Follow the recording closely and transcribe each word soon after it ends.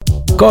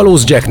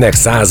Kalóz Jacknek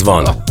 100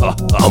 van,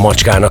 a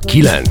macskának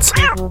 9,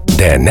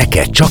 de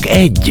neked csak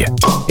 1.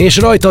 És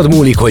rajtad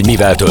múlik, hogy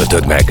mivel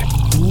töltöd meg.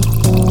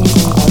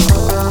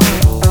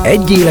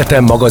 Egy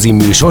életem magazin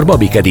műsor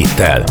Babik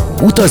Edittel.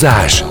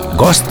 Utazás,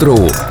 gasztró,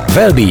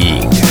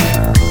 well-being.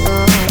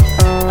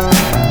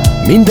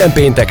 Minden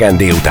pénteken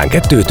délután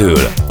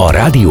 2-től a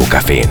Rádió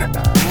Cafén.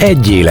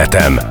 Egy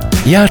életem.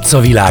 Játsz a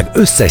világ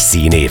összes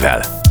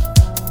színével.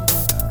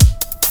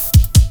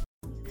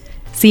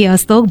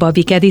 Sziasztok,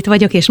 Babik Edit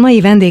vagyok, és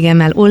mai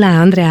vendégemmel Oláh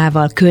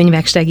Andreával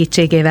könyvek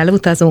segítségével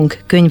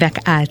utazunk, könyvek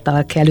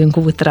által kelünk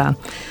útra.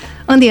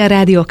 Andi a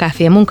Rádió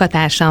Café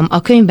munkatársam,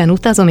 a Könyvben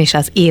utazom és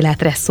az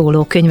Életre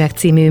szóló könyvek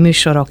című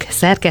műsorok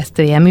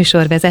szerkesztője,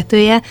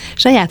 műsorvezetője,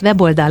 saját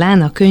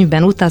weboldalán, a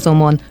Könyvben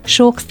utazomon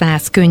sok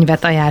száz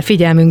könyvet ajánl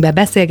figyelmünkbe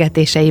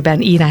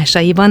beszélgetéseiben,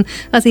 írásaiban,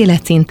 az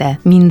élet szinte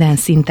minden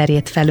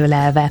színterét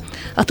felölelve.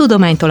 A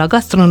tudománytól a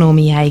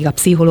gasztronómiáig, a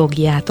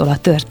pszichológiától a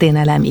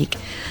történelemig.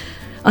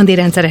 Andi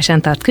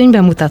rendszeresen tart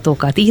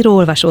könyvbemutatókat,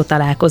 író-olvasó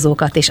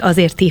találkozókat, és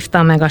azért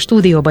hívtam meg a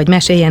stúdióba, hogy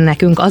meséljen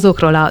nekünk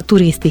azokról a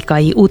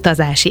turisztikai,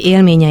 utazási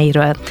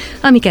élményeiről,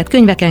 amiket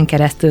könyveken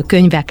keresztül,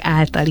 könyvek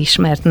által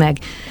ismert meg.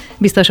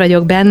 Biztos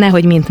vagyok benne,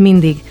 hogy mint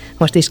mindig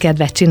most is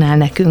kedvet csinál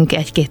nekünk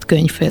egy-két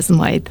könyvhöz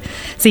majd.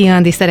 Szia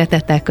Andi,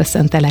 szeretettel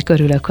köszöntelek,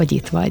 örülök, hogy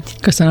itt vagy.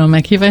 Köszönöm a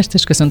meghívást,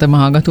 és köszöntöm a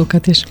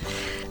hallgatókat is.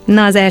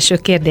 Na, az első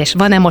kérdés,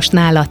 van-e most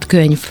nálad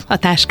könyv a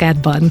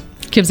táskádban?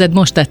 Képzeld,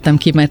 most tettem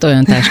ki, mert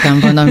olyan táskám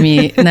van,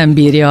 ami nem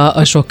bírja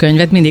a sok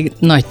könyvet. Mindig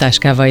nagy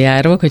táskával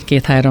járok, hogy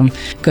 2-3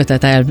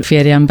 kötet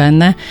elférjen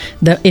benne,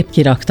 de épp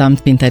kiraktam,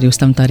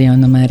 interjúztam Tari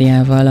Anna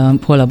Máriával a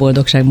Hol a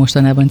boldogság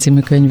mostanában című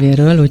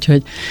könyvéről,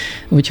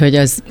 úgyhogy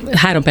az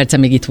 3 perce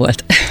még itt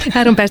volt.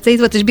 3 perce itt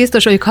volt, és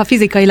biztos, hogy ha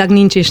fizikailag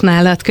nincs is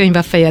nálad könyv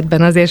a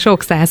fejedben, azért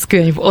sok száz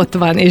könyv ott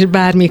van, és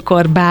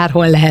bármikor,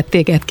 bárhol lehet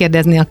téged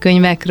kérdezni a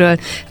könyvekről,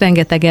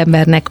 rengeteg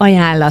embernek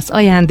ajánlasz,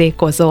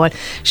 ajándékozol,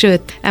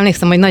 sőt,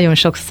 emlékszem, hogy nagyon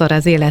sokszor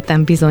az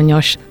életem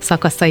bizonyos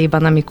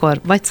szakaszaiban,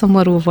 amikor vagy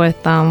szomorú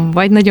voltam,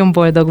 vagy nagyon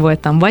boldog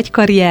voltam, vagy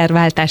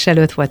karrierváltás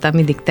előtt voltam,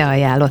 mindig te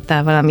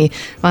ajánlottál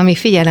valami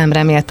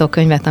figyelemre méltó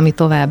könyvet, ami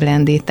tovább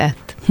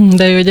lendített.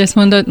 De jó, hogy ezt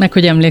mondod, meg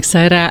hogy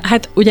emlékszel rá.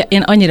 Hát ugye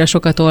én annyira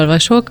sokat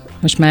olvasok,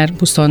 most már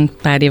 20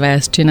 pár éve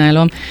ezt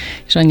csinálom,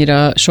 és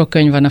annyira sok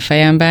könyv van a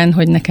fejemben,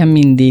 hogy nekem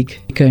mindig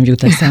könyv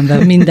jut eszembe,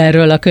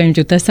 mindenről a könyv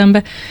jut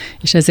eszembe,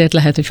 és ezért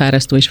lehet, hogy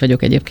fárasztó is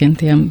vagyok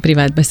egyébként ilyen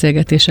privát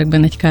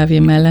beszélgetésekben egy kávé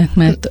mellett,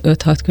 mert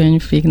 5-6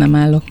 könyvig nem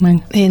állok meg.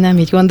 Én nem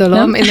így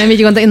gondolom.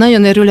 Én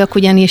nagyon örülök,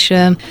 ugyanis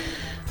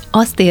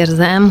azt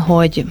érzem,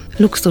 hogy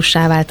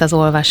luxussá vált az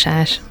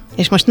olvasás.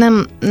 És most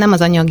nem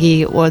az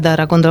anyagi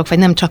oldalra gondolok, vagy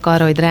nem csak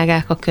arra, hogy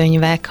drágák a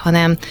könyvek,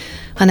 hanem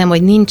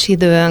hogy nincs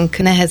időnk,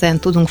 nehezen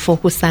tudunk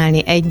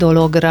fókuszálni egy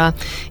dologra.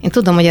 Én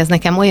tudom, hogy ez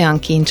nekem olyan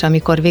kincs,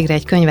 amikor végre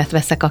egy könyvet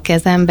veszek a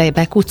kezembe,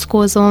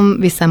 bekuckózom,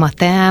 viszem a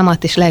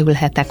teámat, és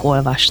leülhetek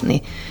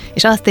olvasni.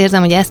 És azt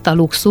érzem, hogy ezt a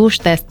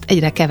luxust, ezt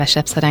egyre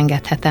kevesebbször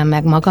engedhetem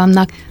meg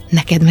magamnak,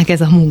 neked meg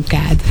ez a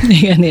munkád.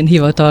 Igen, én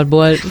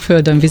hivatalból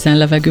földön, vízen,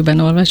 levegőben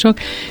olvasok,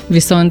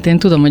 viszont én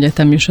tudom, hogy a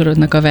te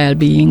műsorodnak a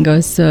well-being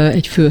az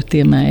egy fő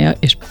témája,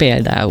 és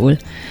például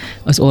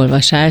az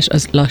olvasás,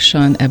 az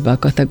lassan ebbe a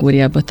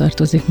kategóriába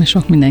tartozik, mert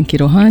sok mindenki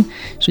rohan,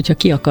 és hogyha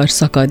ki akar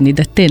szakadni,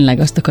 de tényleg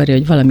azt akarja,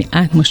 hogy valami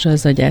átmossa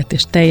az agyát,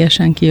 és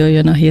teljesen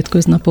kijöjjön a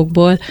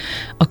hétköznapokból,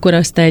 akkor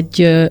azt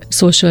egy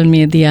social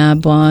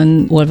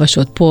médiában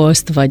olvasott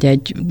poszt, vagy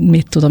egy,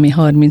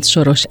 30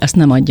 soros, ezt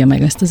nem adja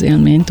meg ezt az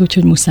élményt,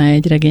 úgyhogy muszáj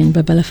egy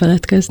regénybe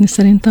belefeledkezni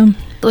szerintem.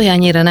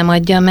 Olyannyira nem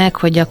adja meg,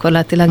 hogy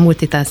gyakorlatilag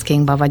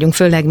multitaskingban vagyunk,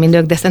 főleg mi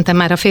nők, de szerintem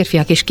már a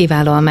férfiak is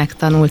kiválóan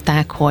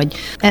megtanulták, hogy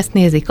ezt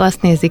nézik,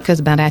 azt nézik,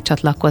 közben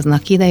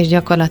rácsatlakoznak ide, és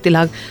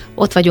gyakorlatilag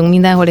ott vagyunk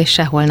mindenhol, és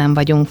sehol nem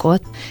vagyunk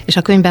ott. És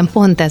a könyvben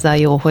pont ez a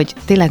jó, hogy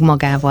tényleg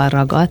magával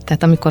ragad,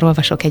 tehát amikor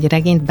olvasok egy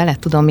regényt, bele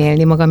tudom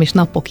élni magam, és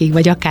napokig,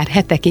 vagy akár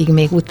hetekig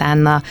még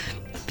utána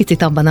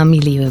picit abban a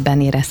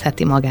millióben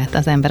érezheti magát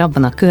az ember,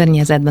 abban a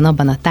környezetben,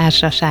 abban a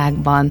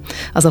társaságban,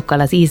 azokkal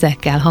az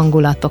ízekkel,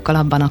 hangulatokkal,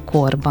 abban a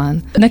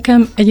korban.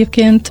 Nekem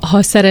egyébként,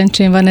 ha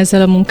szerencsém van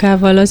ezzel a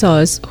munkával,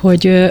 az,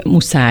 hogy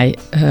muszáj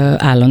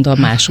állandóan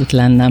másút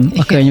lennem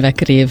a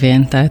könyvek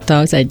révén. Tehát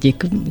az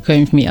egyik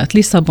könyv miatt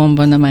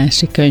Lisszabonban, a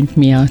másik könyv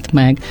miatt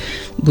meg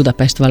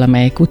Budapest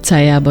valamelyik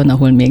utcájában,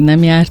 ahol még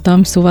nem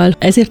jártam. Szóval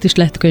ezért is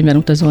lett Könyvben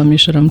utazó a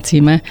műsorom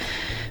címe,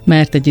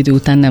 mert egy idő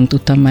után nem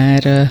tudtam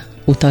már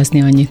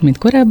utazni annyit, mint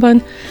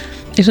korábban,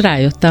 és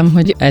rájöttem,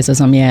 hogy ez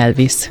az, ami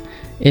elvisz.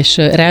 És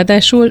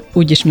ráadásul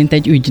úgyis, mint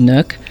egy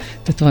ügynök,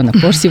 tehát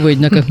vannak porszívó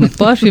ügynökök, meg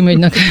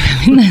parfümügynökök,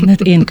 minden,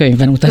 én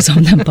könyvben utazom,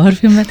 nem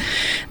parfümben,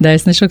 de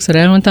ezt sokszor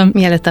elmondtam.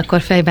 Mielőtt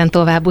akkor fejben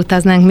tovább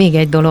utaznánk, még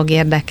egy dolog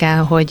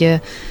érdekel, hogy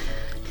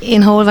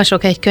én, ha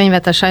olvasok egy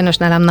könyvet, a sajnos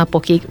nálam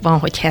napokig, van,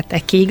 hogy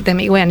hetekig, de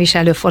még olyan is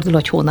előfordul,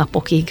 hogy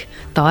hónapokig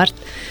tart.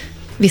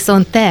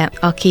 Viszont te,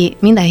 aki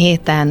minden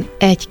héten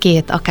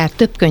 1-2, akár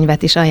több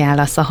könyvet is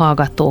ajánlasz a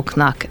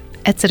hallgatóknak,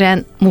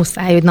 egyszerűen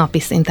muszáj, hogy napi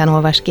szinten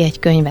olvas ki egy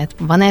könyvet.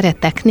 Van erre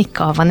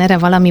technika? Van erre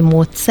valami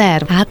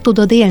módszer? Hát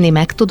tudod élni,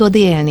 meg tudod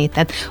élni?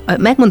 Tehát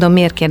megmondom,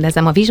 miért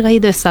kérdezem. A vizsgai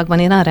időszakban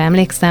én arra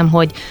emlékszem,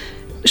 hogy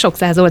sok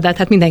száz oldalt,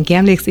 hát mindenki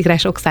emlékszik rá,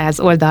 sok száz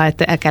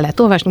oldalt el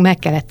kellett olvasnunk, meg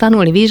kellett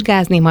tanulni,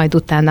 vizsgázni, majd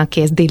utána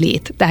kész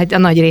delete. Tehát a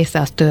nagy része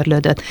az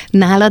törlődött.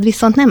 Nálad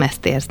viszont nem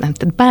ezt érzem.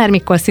 Tehát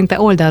bármikor szinte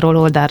oldalról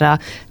oldalra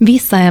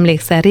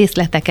visszaemlékszel,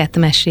 részleteket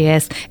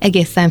mesélsz,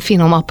 egészen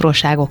finom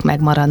apróságok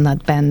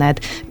megmaradnak benned.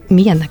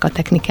 Mi ennek a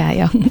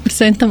technikája?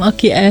 Szerintem,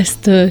 aki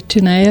ezt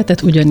csinálja,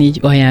 tehát ugyanígy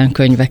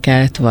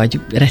ajánlkönyveket, vagy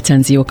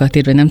recenziókat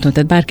ír, vagy nem tudom,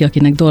 tehát bárki,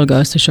 akinek dolga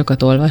az, hogy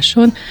sokat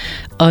olvasson,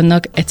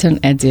 annak egyszerűen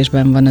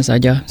edzésben van az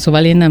agya.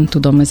 Szóval én nem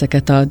tudom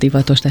ezeket a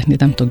divatos technikát,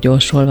 nem tudok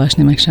gyors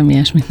olvasni, meg semmi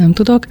ilyesmit nem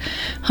tudok,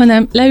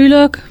 hanem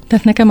leülök,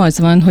 tehát nekem az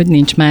van, hogy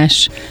nincs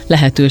más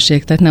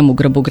lehetőség, tehát nem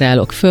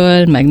ugrabugrálok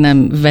föl, meg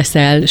nem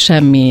veszel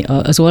semmi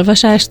az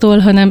olvasástól,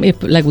 hanem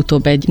épp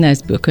legutóbb egy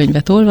Nesből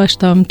könyvet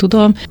olvastam,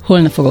 tudom,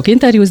 holnap fogok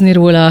interjúzni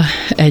róla,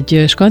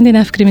 egy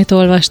skandináv krimit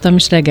olvastam,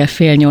 és reggel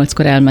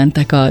 7:30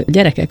 elmentek a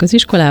gyerekek az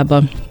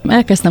iskolába.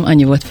 Elkezdtem,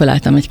 annyi volt,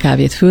 felálltam egy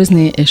kávét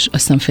főzni, és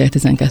azt hiszem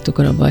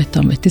 11:12-kor abba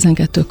hagytam, vagy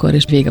 12-kor,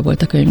 és vége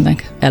volt a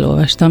könyvnek.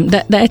 Elolvastam.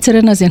 De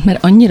egyszerűen azért,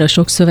 mert annyira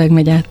sok szöveg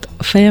megy át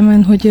a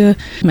fejemen, hogy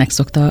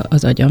megszokta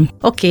az agyam.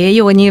 Oké,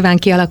 jó, nyilván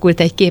kialakult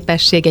egy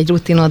képesség, egy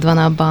rutinod van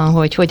abban,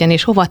 hogy hogyan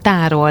és hova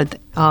tárold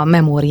a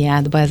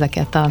memóriádba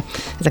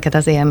ezeket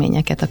az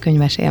élményeket, a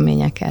könyves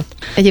élményeket.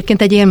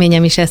 Egyébként egy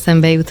élményem is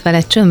eszembe jut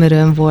vele,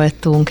 Csömörön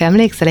voltunk,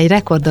 emlékszel? Egy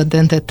rekordot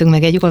döntöttünk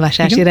meg, egy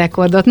olvasási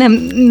rekordot.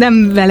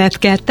 Nem veled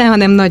ketten,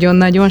 hanem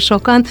nagyon-nagyon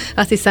sokan.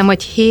 Azt hiszem,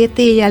 hogy 7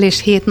 éjjel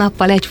és 7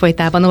 nappal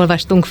egyfolytában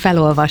olvastunk,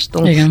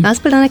 felolvastunk. Igen. Na,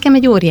 az például nekem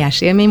egy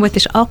óriási élmény volt,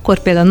 és akkor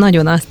például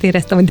nagyon azt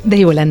éreztem, hogy de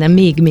jó lenne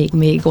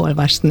még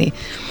olvasni.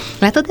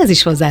 Látod, ez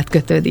is hozzád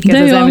kötődik,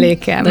 ez az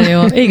emlékem. De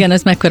jó. Igen,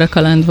 ez mekkora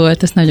kaland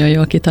volt, ezt nagyon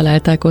jól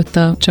kitalálták ott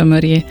a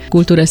csömöri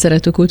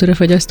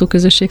kultúrafogyasztó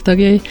közösség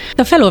tagjai.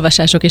 A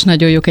felolvasások is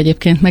nagyon jók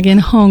egyébként, meg én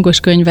hangos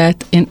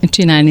könyvet én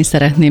csinálni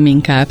szeretném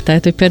inkább.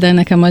 Tehát, hogy például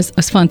nekem az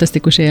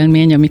fantasztikus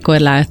élmény, amikor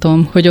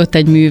látom, hogy ott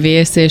egy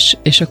művész,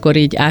 és akkor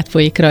így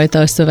átfolyik rajta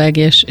a szöveg,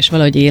 és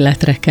valahogy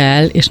életre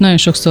kell. És nagyon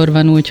sokszor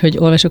van úgy, hogy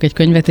olvasok egy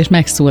könyvet, és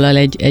megszólal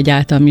egy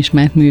általam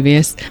ismert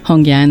művész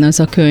hangján az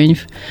a könyv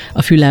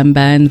a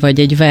fülemben, vagy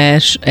egy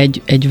vers,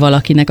 egy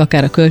valakinek,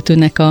 akár a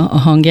költőnek a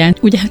hangján.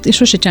 Ugye hát és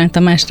sose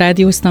csináltam más,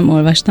 rádióztam,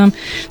 olvastam,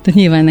 tehát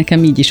nyilván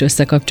nekem így is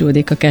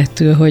összekapcsolódik a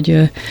kettő,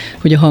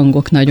 hogy a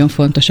hangok nagyon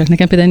fontosak.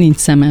 Nekem például nincs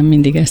szemem,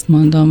 mindig ezt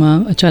mondom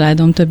a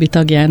családom többi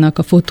tagjának,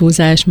 a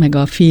fotózás, meg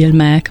a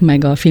filmek,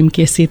 meg a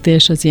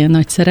filmkészítés az ilyen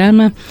nagy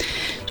szerelme.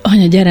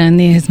 Anya, gyere,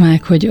 nézd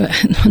meg, hogy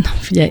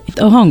figyelj,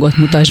 a hangot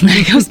mutasd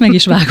meg, azt meg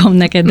is vágom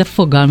neked, de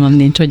fogalmam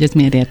nincs, hogy ez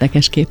miért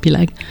érdekes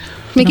képileg.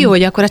 Még jó,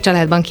 hogy akkor a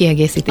családban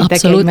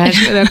kiegészítitek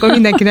egymást, akkor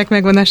mindenkinek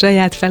megvan a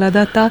saját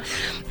feladata.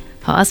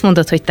 Ha azt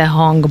mondod, hogy te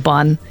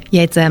hangban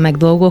jegyzel meg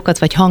dolgokat,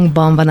 vagy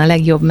hangban van a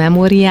legjobb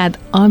memóriád,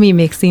 ami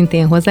még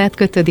szintén hozzád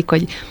kötődik,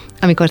 hogy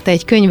amikor te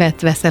egy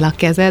könyvet veszel a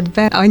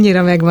kezedbe,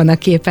 annyira megvan a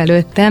kép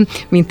előttem,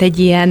 mint egy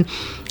ilyen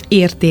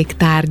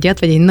értéktárgyat,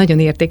 vagy egy nagyon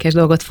értékes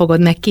dolgot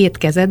fogod meg 2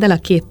 kezeddel, a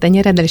 2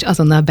 tenyereddel, és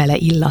azonnal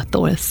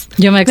beleillatolsz.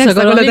 Ja,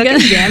 megszagolod, igen.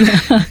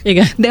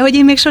 Igen. De hogy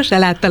én még sose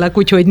láttalak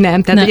úgy, hogy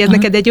nem. Tehát, hogy ez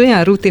neked egy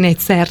olyan rutin, egy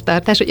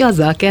szertartás, hogy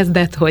azzal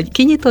kezded, hogy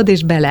kinyitod,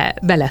 és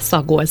bele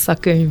szagolsz a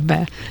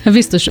könyvbe.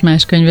 Biztos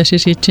más könyves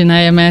is így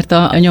csinálja, mert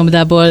a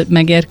nyomdából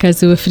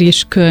megérkező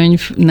friss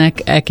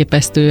könyvnek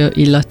elképesztő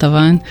illata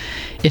van.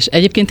 És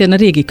egyébként én a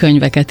régi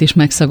könyveket is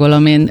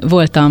megszagolom. Én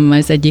voltam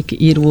az egyik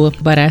író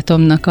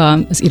barátomnak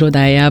az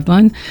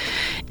irodájában,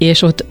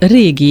 és ott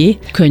régi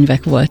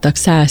könyvek voltak,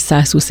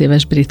 100-120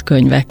 éves brit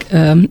könyvek,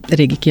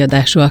 régi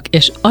kiadásúak,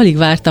 és alig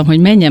vártam, hogy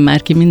menjen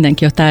már ki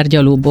mindenki a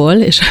tárgyalóból,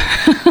 és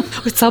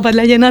hogy szabad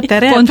legyen a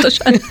terep.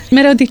 Pontosan.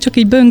 Mert addig csak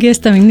így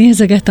böngésztem, még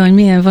nézegettem, hogy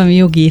milyen valami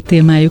jogi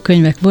témájú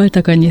könyvek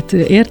voltak, annyit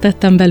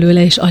értettem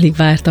belőle, és alig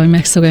vártam, hogy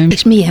megszagoljam.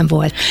 És milyen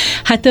volt?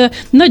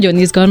 Hát nagyon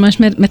izgalmas,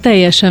 mert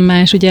teljesen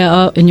más, ugye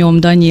a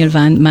nyomda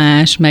nyilván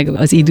más, meg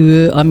az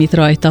idő, amit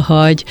rajta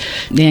hagy,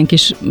 ilyen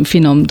kis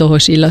finom,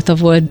 dohos illata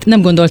volt.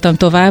 Nem gondoltam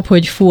tovább,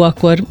 hogy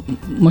akkor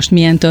most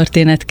milyen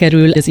történet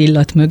kerül az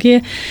illat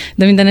mögé,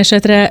 de minden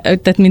esetre,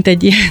 tehát mint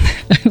egy ilyen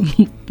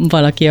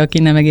valaki, aki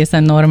nem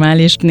egészen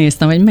normális,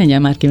 néztem, hogy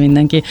menjen már ki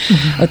mindenki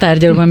a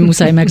tárgyalóban,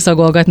 muszáj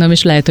megszagolgatnom,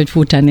 és lehet, hogy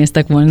furcsán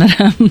néztek volna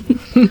rám.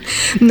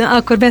 Na,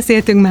 akkor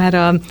beszéltünk már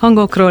a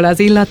hangokról, az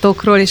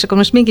illatokról, és akkor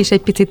most mégis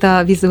egy picit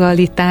a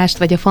vizualitást,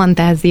 vagy a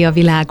fantázia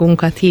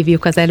világunkat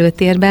hívjuk az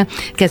előtérbe.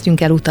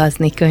 Kezdjünk el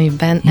utazni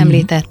könyvben.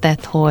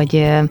 Említetted,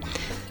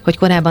 hogy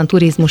korábban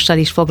turizmussal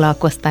is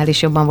foglalkoztál,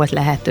 és jobban volt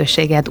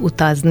lehetőséged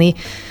utazni.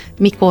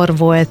 Mikor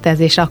volt ez,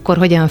 és akkor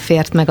hogyan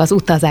fért meg az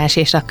utazás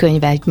és a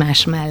könyv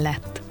egymás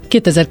mellett?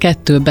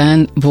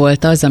 2002-ben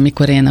volt az,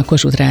 amikor én a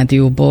Kossuth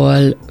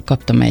Rádióból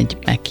kaptam egy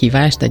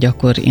meghívást, egy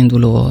akkor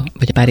induló,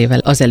 vagy pár évvel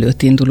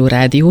azelőtt induló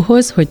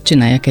rádióhoz, hogy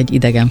csináljak egy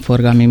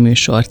idegenforgalmi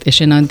műsort. És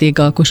én addig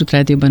a Kossuth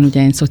Rádióban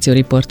ugye én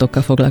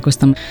szocioriportokkal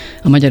foglalkoztam,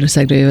 a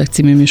Magyarországról jövök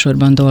című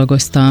műsorban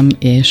dolgoztam,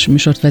 és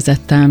műsort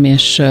vezettem,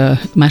 és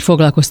már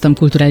foglalkoztam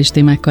kulturális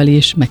témákkal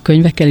is, meg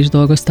könyvekkel is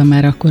dolgoztam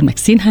már akkor, meg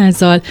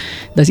színházzal,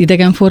 de az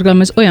idegenforgalom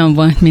az olyan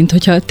volt, mint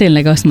hogyha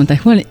tényleg azt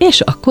mondták volna,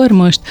 és akkor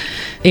most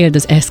éld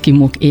az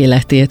eszkimók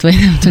életét, vagy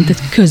nem tudom,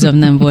 tehát közöm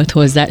nem volt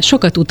hozzá.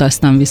 Sokat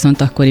utaztam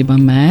viszont akkoriban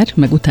már,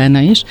 meg utána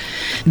is,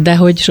 de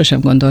hogy sosem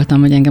gondoltam,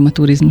 hogy engem a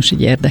turizmus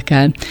így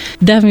érdekel.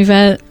 De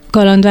mivel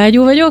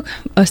kalandvágyó vagyok,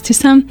 azt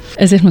hiszem,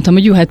 ezért mondtam,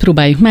 hogy jó, hát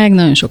próbáljuk meg,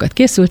 nagyon sokat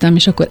készültem,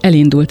 és akkor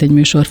elindult egy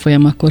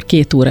műsorfolyam, akkor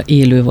 2 óra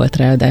élő volt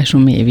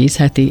ráadásul mélyvíz,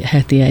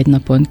 heti egy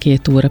napon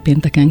 2 óra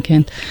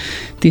péntekenként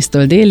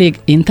 10-től délig,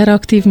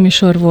 interaktív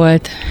műsor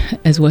volt,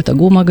 ez volt a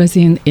Go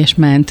magazin, és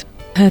ment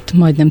hát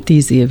majdnem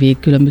 10 évig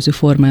különböző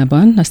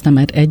formában, aztán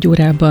már 1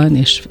 órában,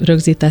 és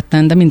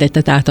rögzítettem, de mindegy,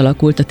 tehát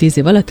átalakult a 10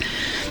 év alatt,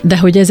 de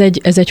hogy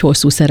ez egy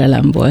hosszú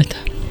szerelem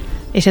volt.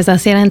 És ez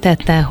azt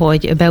jelentette,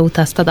 hogy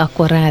beutaztad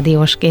akkor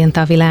rádiósként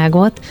a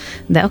világot,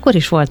 de akkor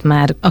is volt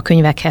már a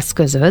könyvekhez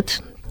közöd.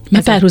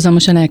 Mert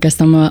párhuzamosan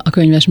elkezdtem a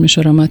könyves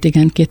műsoromat,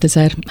 igen,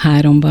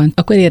 2003-ban.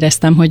 Akkor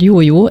éreztem, hogy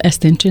jó,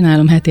 ezt én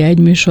csinálom, heti egy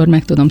műsor,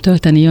 meg tudom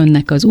tölteni,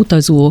 jönnek az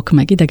utazók,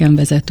 meg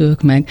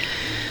idegenvezetők, meg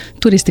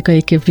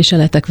turisztikai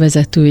képviseletek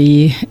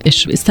vezetői,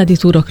 és study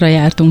tourokra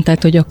jártunk,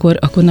 tehát hogy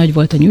akkor nagy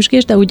volt a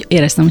nyüzsgés, de úgy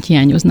éreztem, hogy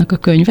hiányoznak a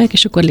könyvek,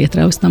 és akkor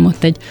létrehoztam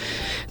ott egy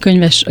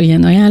könyves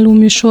ilyen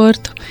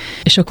ajánlóműsort,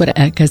 és akkor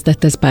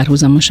elkezdett ez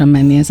párhuzamosan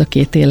menni, ez a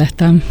 2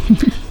 életem.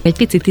 Egy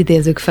picit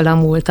idézzük fel a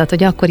múltat,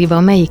 hogy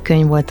akkoriban melyik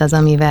könyv volt az,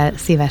 amivel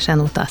szívesen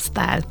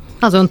utaztál?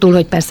 Azon túl,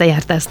 hogy persze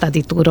jártál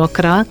study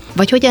tourokra,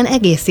 vagy hogyan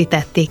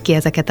egészítették ki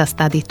ezeket a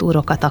study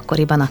tourokat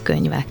akkoriban a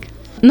könyvek?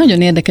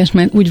 Nagyon érdekes,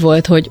 mert úgy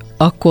volt, hogy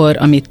akkor,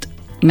 amit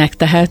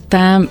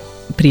megtehettem,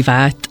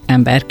 privát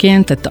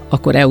emberként, tehát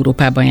akkor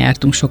Európában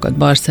jártunk sokat,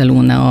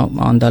 Barcelona,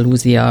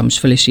 Andalúzia, most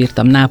föl is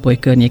írtam, Nápoly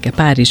környéke,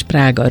 Párizs,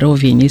 Prága,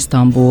 Rovinj,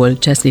 Isztambul,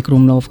 Cseszlik,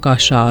 Krumlov,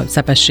 Kassa,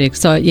 Szepesség,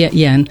 szóval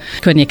ilyen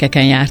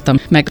környékeken jártam,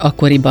 meg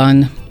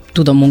akkoriban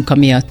tudom munka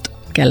miatt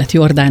kellett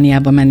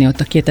Jordániába menni ott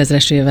a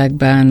 2000-es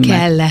években.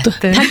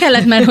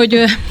 Kellett, mert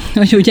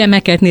hogy ugye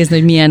meg kellett nézni,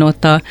 hogy milyen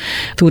ott a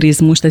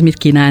turizmus, tehát mit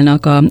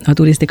kínálnak a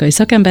turisztikai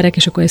szakemberek,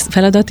 és akkor ez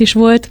feladat is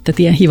volt, tehát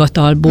ilyen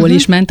hivatalból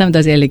is mentem, de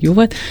az elég jó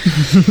volt.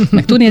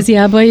 Meg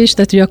Tunéziába is,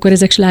 tehát hogy akkor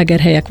ezek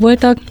slágerhelyek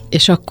voltak,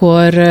 és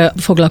akkor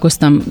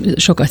foglalkoztam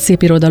sokat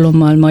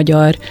szépirodalommal,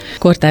 magyar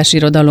kortárs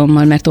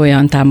irodalommal, mert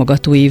olyan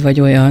támogatói vagy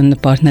olyan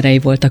partnerei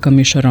voltak a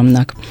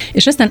műsoromnak.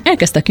 És aztán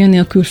elkezdtek jönni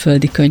a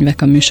külföldi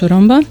könyvek a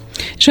műsoromba,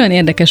 és olyan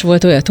érdekes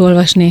volt olyat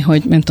olvasni,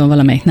 hogy nem tudom,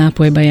 valamelyik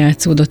Nápolyban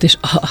játszódott, és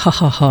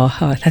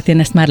hát én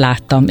ezt már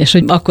láttam, és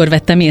hogy akkor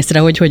vettem észre,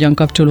 hogy hogyan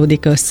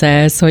kapcsolódik össze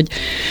ez,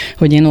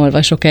 hogy én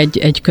olvasok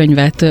egy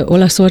könyvet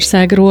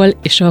Olaszországról,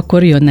 és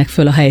akkor jönnek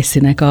föl a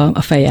helyszínek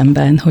a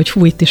fejemben, hogy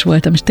fú, itt is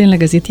voltam, és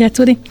tényleg ez itt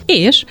játszódik,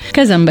 és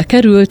kezembe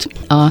került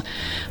a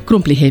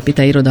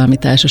Krumplihéjpite Irodalmi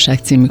Társaság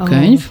című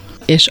könyv,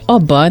 és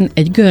abban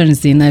egy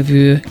Guernsey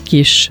nevű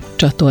kis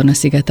csatorna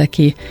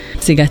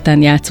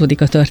szigeten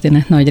játszódik a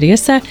történet nagy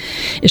része,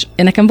 és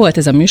nekem volt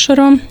ez a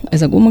műsorom,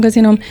 ez a Go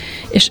magazinom,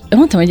 és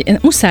mondtam, hogy én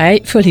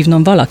muszáj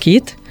fölhívnom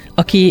valakit,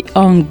 aki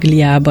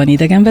Angliában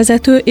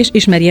idegenvezető, és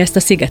ismeri ezt a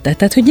szigetet.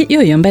 Tehát, hogy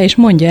jöjjön be, és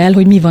mondja el,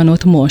 hogy mi van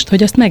ott most,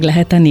 hogy azt meg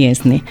lehet-e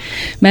nézni.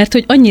 Mert,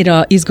 hogy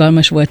annyira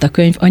izgalmas volt a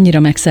könyv, annyira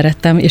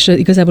megszerettem, és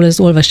igazából az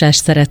olvasás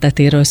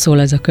szeretetéről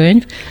szól ez a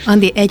könyv.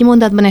 Andi, egy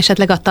mondatban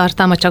esetleg a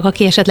tartalma, csak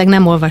aki esetleg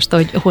nem olvasta,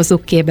 hogy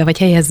hozzuk képbe, vagy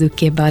helyezzük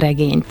képbe a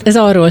regényt. Ez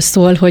arról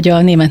szól, hogy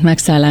a német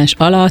megszállás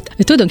alatt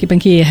tulajdonképpen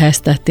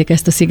kiéheztették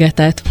ezt a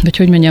szigetet,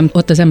 hogy mondjam,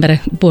 ott az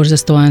emberek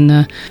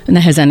borzasztóan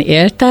nehezen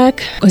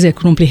éltek, azért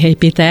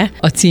Krumplihéjpite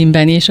a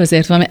címben is,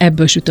 azért van,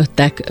 ebből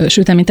sütöttek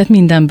süteményt, tehát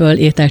mindenből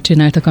ételt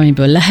csináltak,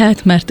 amiből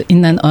lehet, mert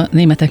innen a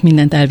németek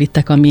mindent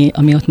elvittek, ami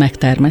ott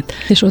megtermett.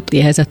 És ott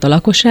éhezett a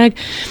lakosság,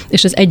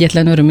 és az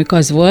egyetlen örömük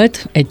az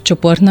volt egy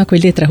csoportnak,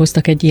 hogy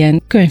létrehoztak egy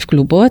ilyen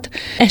könyvklubot,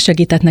 ez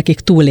segített nekik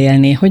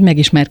túlélni, hogy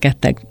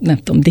megismerkedtek, nem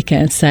tudom,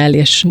 Dickenssel,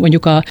 és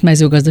mondjuk a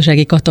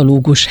mezőgazdasági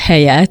katalógus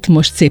helyett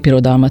most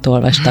szépirodalmat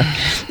olvastak.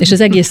 És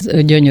az egész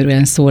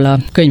gyönyörűen szól a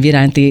könyv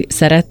iránti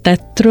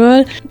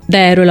szeretetről, de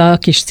erről a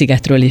kis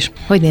szigetről is.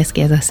 Hogy néz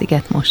ki ez a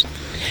sziget most?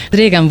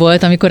 Régen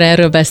volt, amikor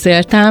erről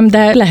beszéltem,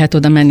 de lehet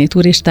oda menni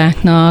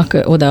turistáknak,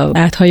 oda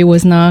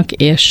áthajóznak,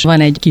 és van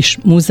egy kis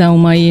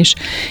múzeuma is,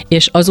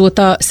 és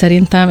azóta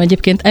szerintem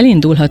egyébként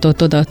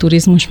elindulhatott oda a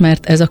turizmus,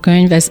 mert ez a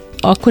könyv, ez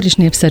akkor is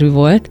népszerű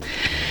volt,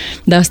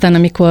 de aztán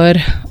amikor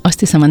azt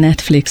hiszem a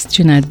Netflix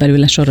csinált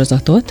belőle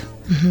sorozatot,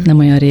 nem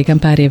olyan régen,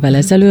 pár évvel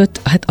ezelőtt,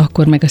 hát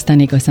akkor meg aztán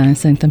igazán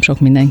szerintem sok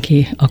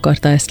mindenki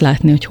akarta ezt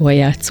látni, hogy hol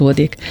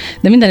játszódik.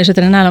 De minden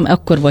esetre nálam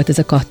akkor volt ez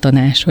a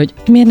kattanás, hogy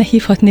miért ne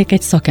hívhatnék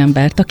egy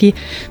szakembert, aki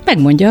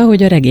megmondja,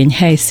 hogy a regény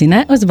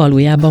helyszíne az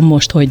valójában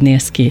most hogy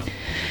néz ki.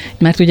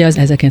 Mert ugye az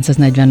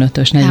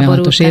 1945-ös,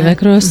 46-os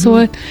évekről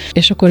szólt,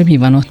 és akkor mi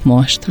van ott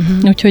most?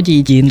 Úgyhogy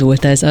így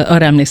indult ez.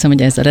 Arra emlékszem,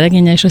 hogy ez a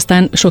regénye, és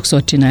aztán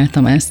sokszor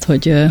csináltam ezt,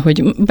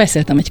 hogy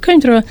beszéltem egy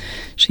könyvről,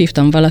 és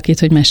hívtam valakit,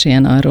 hogy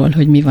meséljen arról,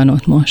 hogy mi van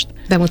ott most.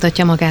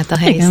 Bemutatja magát a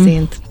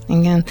helyszínt.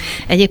 Igen.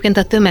 Egyébként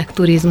a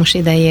tömegturizmus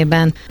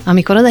idejében,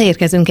 amikor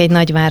odaérkezünk egy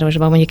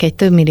nagyvárosba, mondjuk egy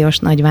több milliós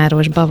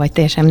nagyvárosba, vagy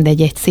teljesen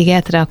mindegy egy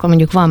szigetre, akkor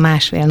mondjuk van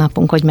másfél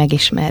napunk, hogy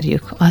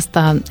megismerjük azt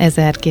a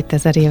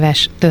 1000-2000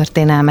 éves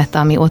történelmet,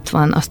 ami ott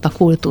van, azt a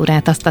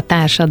kultúrát, azt a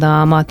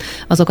társadalmat,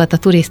 azokat a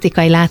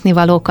turisztikai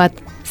látnivalókat.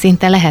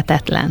 Szinte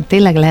lehetetlen,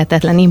 tényleg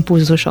lehetetlen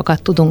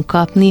impulzusokat tudunk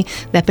kapni,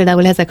 de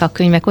például ezek a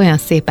könyvek olyan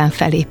szépen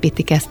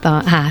felépítik ezt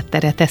a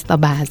hátteret, ezt a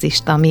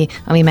bázist,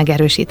 ami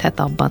megerősíthet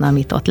abban,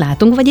 amit ott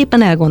látunk, vagy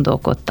éppen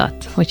elgondolkodtat,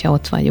 hogyha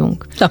ott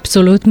vagyunk.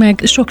 Abszolút,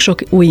 meg sok-sok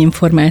új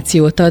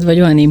információt ad,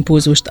 vagy olyan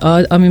impulzust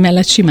ad, ami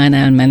mellett simán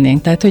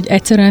elmennénk. Tehát, hogy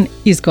egyszerűen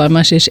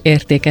izgalmas és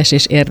értékes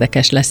és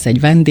érdekes lesz egy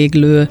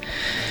vendéglő,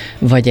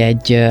 vagy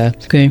egy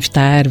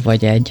könyvtár,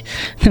 vagy egy,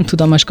 nem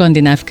tudom, a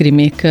skandináv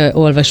krimik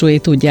olvasói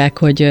tudják,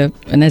 hogy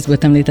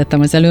Nesbőt említettem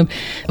az előbb,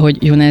 hogy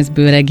Jon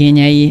Nesbø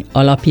regényei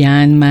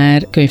alapján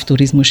már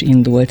könyvturizmus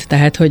indult.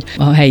 Tehát, hogy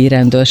a helyi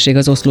rendőrség,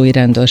 az oszlói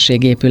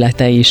rendőrség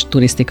épülete is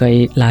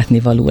turisztikai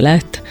látnivaló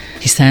lett,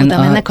 hiszen oda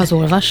mennek az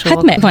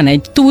olvasók? Hát van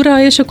egy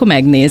túra, és akkor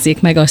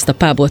megnézik meg azt a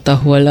pubot,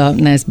 ahol a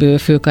Nesbø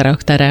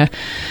főkaraktere,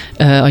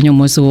 a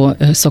nyomozó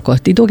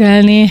szokott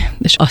idogálni,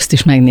 és azt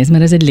is megnéz,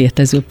 mert ez egy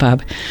létező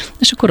pub.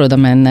 És akkor oda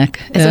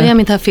mennek. Ez olyan,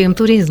 mint a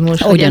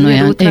filmturizmus, hogy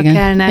ugyanolyan, útra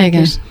kelnek.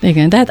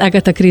 Igen, de hát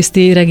Agatha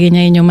Christie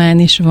regényei nyomán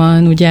is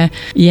van, ugye,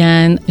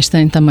 ilyen, és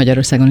szerintem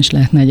Magyarországon is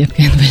lehetne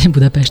egyébként, vagy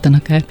Budapesten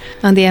akár.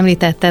 Andi,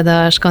 említetted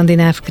a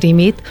skandináv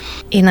krimit.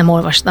 Én nem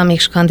olvastam még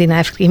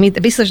skandináv krimit, de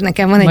biztos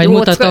nekem van egy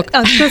mutatok.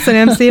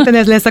 Köszönöm szépen,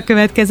 ez lesz a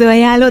következő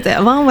ajánlót.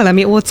 Van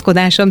valami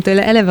óckodásom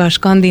tőle, eleve a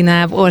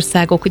skandináv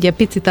országok, ugye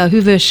picit a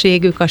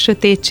hűvösségük, a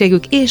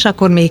sötétségük, és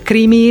akkor még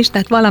krimi is,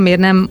 tehát valamiért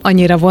nem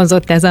annyira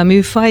vonzott ez a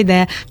műfaj,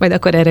 de majd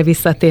akkor erre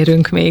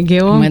visszatérünk még,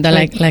 jó? Majd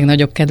a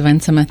legnagyobb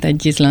kedvencemet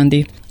egy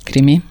izlandi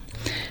krimi,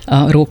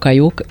 a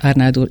Rókajuk,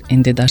 Arnaldur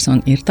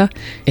Indridason írta,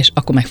 és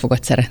akkor meg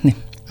fogod szeretni.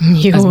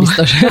 Jó. Az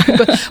biztos.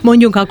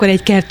 Mondjunk akkor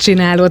egy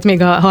kertcsinálót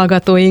még a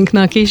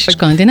hallgatóinknak is. A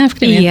skandináv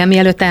krimi? Igen,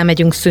 mielőtt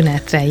elmegyünk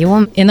szünetre, jó?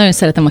 Én nagyon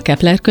szeretem a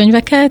Kepler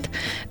könyveket,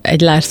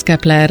 egy Lars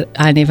Kepler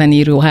álnéven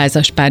író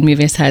házaspár,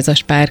 művész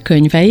házaspár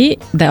könyvei,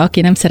 de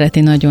aki nem szereti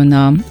nagyon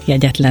a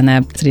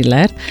jegyetlenebb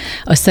thrillert,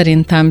 az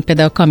szerintem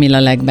például Camilla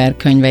Läckberg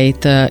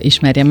könyveit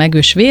ismerje meg,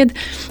 ő svéd,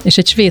 és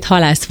egy svéd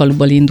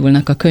halászfaluból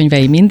indulnak a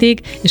könyvei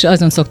mindig, és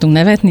azon szoktunk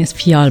nevetni, ez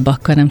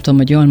Fjällbacka, nem tudom,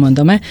 hogy jól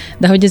mondom-e,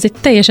 de hogy ez egy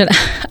teljesen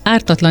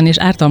ártatlan és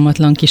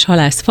ártalmatlan kis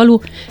halászfalu,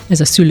 ez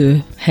a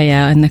szülőhelye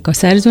ennek a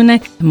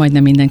szerzőnek,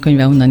 majdnem minden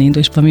könyve onnan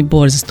indul, és valami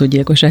borzasztó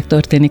gyilkosság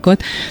történik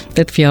ott,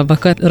 tehát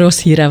Fjällbacka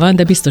rossz híre van,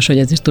 de biztos, hogy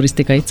ez is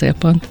turisztikai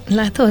célpont.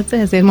 Látod,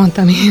 ezért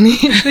mondtam én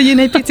is, hogy én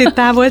egy picit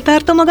távol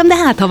tartom magam, de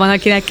hát ha van,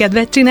 akinek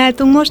kedvet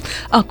csináltunk most,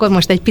 akkor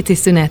most egy pici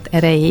szünet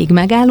erejéig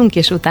megállunk,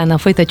 és utána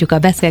folytatjuk a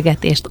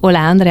beszélgetést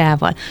Oláh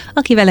Andreával,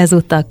 akivel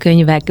ezúttal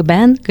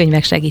könyvekben,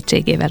 könyvek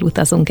segítségével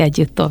utazunk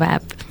együtt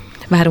tovább.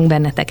 Várunk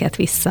benneteket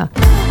vissza.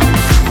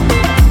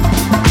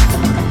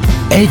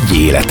 Egy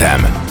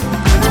életem.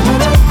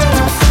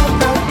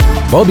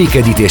 Babik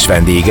Edit és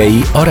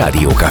vendégei a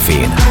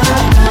Rádiókafén.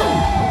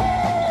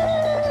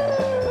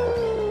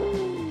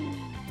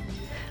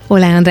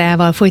 Oláh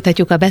Andreával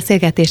folytatjuk a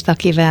beszélgetést,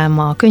 akivel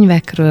ma a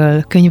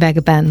könyvekről,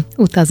 könyvekben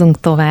utazunk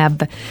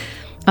tovább.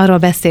 Arról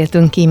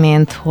beszéltünk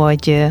imént,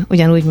 hogy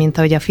ugyanúgy, mint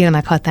ahogy a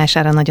filmek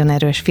hatására nagyon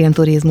erős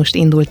filmturizmust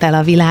indult el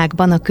a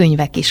világban, a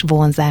könyvek is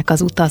vonzák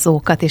az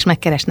utazókat, és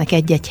megkeresnek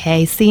egy-egy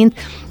helyszínt.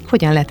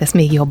 Hogyan lehet ezt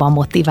még jobban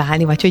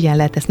motiválni, vagy hogyan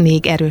lehet ezt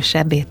még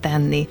erősebbé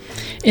tenni?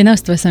 Én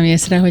azt veszem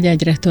észre, hogy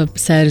egyre több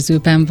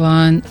szerzőben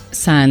van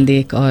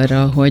szándék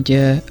arra,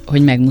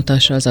 hogy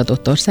megmutassa az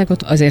adott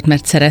országot, azért,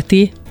 mert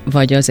szereti,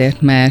 vagy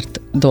azért,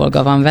 mert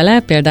dolga van vele.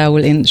 Például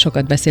én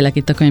sokat beszélek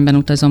itt a Könyvben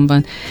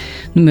utazomban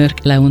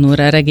Mörk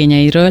Leonóra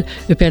regényeiről.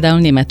 Ő például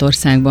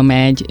Németországba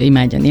megy,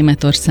 imádja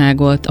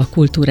Németországot, a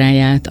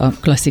kultúráját, a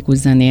klasszikus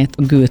zenét,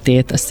 a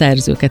Goethét, a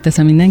szerzőket,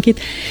 teszem mindenkit,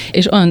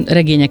 és olyan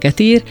regényeket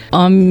ír,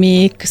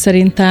 amik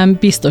szerintem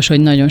biztos, hogy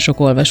nagyon sok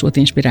olvasót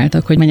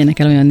inspiráltak, hogy menjenek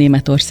el olyan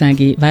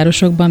németországi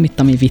városokba, mint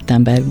ami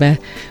Wittenbergbe,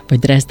 vagy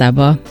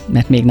Dresdába,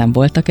 mert még nem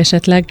voltak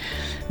esetleg,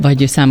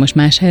 vagy számos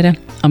más helyre,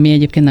 ami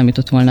egyébként nem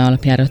jutott volna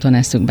alapjáraton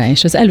eszükbe.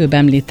 És az előbb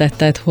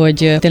említetted,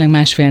 hogy tényleg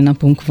másfél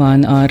napunk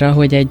van arra,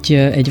 hogy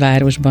egy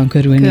városban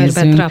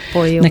körülnézzünk.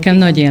 Nekem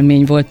nagy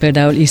élmény volt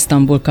például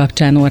Isztambul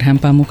kapcsán Orhan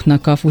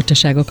Pamuknak a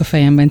Furcsaságok a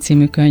fejemben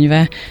című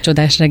könyve,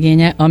 csodás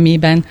regénye,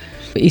 amiben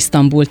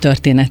Isztambul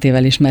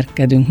történetével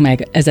ismerkedünk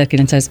meg.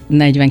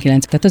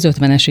 1949, tehát az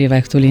 50-es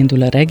évektől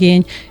indul a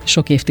regény,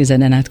 sok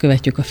évtizeden át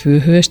követjük a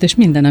főhőst, és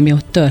minden, ami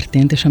ott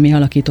történt, és ami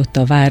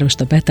alakította a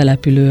várost, a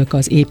betelepülők,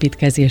 az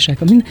építkezések,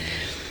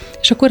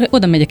 és akkor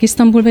oda megyek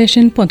Isztambulba, és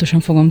én pontosan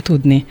fogom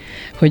tudni,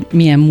 hogy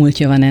milyen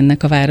múltja van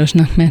ennek a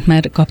városnak, mert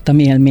már kaptam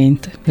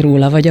élményt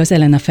róla, vagy az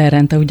Elena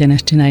Ferrante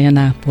ugyanezt csinálja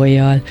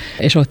Nápolyjal,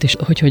 és ott is,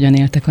 hogy hogyan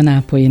éltek a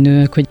nápolyi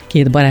nők, hogy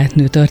két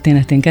barátnő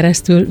történetén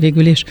keresztül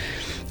végül is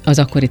az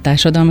akkori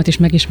társadalmat is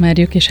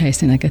megismerjük, és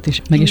helyszíneket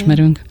is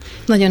megismerünk. Igen.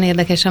 Nagyon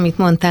érdekes, amit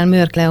mondtál,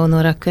 Mörk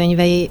Leonora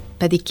könyvei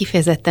pedig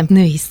kifejezetten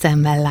női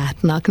szemmel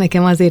látnak.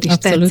 Nekem azért is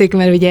Abszolút. Tetszik,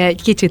 mert ugye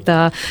egy kicsit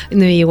a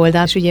női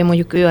oldal, és ugye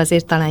mondjuk ő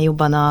azért talán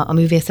jobban a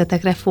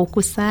művészetekre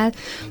fókuszál.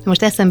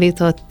 Most eszembe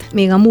jutott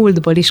még a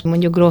múltból is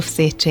mondjuk Gróf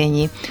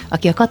Széchenyi,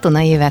 aki a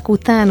katonai évek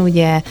után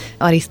ugye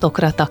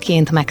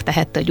arisztokrataként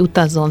megtehette, hogy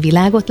utazzon,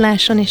 világot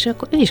lásson, és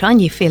akkor ő is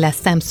annyiféle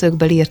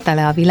szemszögből írta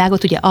le a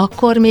világot, ugye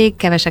akkor még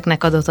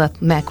keveseknek adott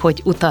meg,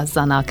 hogy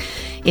utazzanak.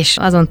 És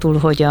azon túl,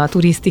 hogy a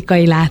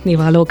turisztikai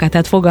látnivalókat,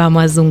 tehát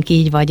fogalmazzunk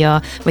így, vagy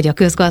a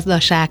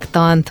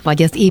közgazdaságtant,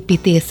 vagy az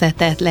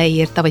építészetet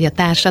leírta, vagy a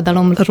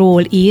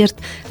társadalomról írt,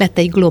 lett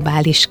egy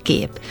globális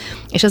kép.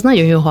 És az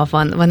nagyon jó, ha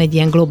van egy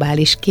ilyen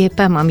globális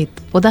képem, amit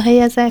oda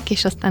helyezek,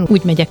 és aztán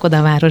úgy megyek oda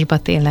a városba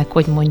tényleg,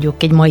 hogy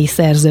mondjuk egy mai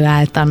szerző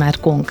által már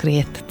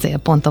konkrét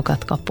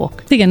célpontokat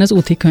kapok. Igen, az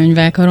úti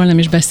könyvek, arról nem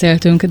is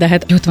beszéltünk, de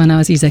hát ott van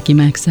az Izeki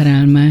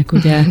megszerelmek,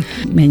 ugye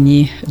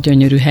mennyi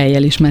gyönyörű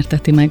hellyel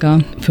ismerteti meg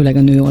főleg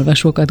a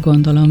nőolvasókat,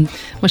 gondolom.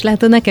 Most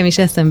látod, nekem is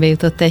eszembe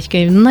jutott egy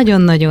könyv,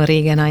 nagyon-nagyon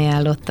régen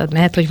ajánlottad,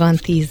 lehet, hogy van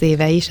 10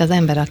 éve is, Az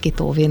ember, aki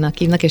Tóvénak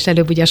hívnak, és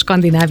előbb ugye a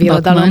skandináv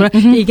irodalomra.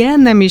 Igen,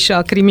 nem is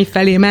a krimi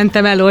felé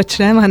mentem el ott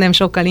sem, hanem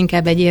sokkal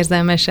inkább egy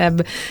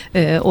érzelmesebb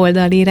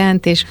oldal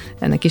iránt, és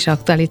ennek is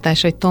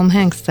aktualitás, hogy Tom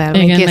Hanks-szel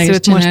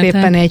készült most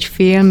éppen egy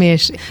film,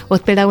 és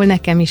ott például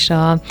nekem is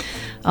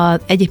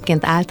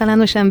egyébként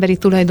általános emberi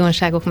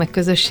tulajdonságok meg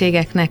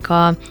közösségeknek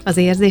az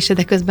érzése,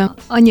 de közben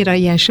annyira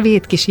ilyen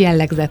svéd kis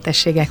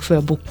jellegzetességek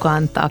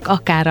fölbukkantak,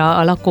 akár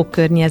a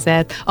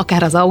lakókörnyezet,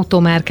 akár az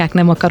automárkák,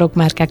 nem akarok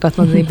márkákat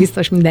mondani,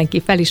 biztos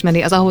mindenki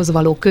felismeri, az ahhoz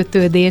való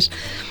kötődés.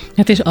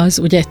 Hát és az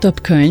ugye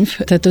több könyv,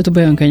 tehát több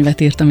olyan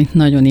könyvet írt, amit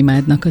nagyon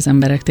imádnak az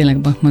emberek, tényleg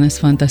Bachmann, ez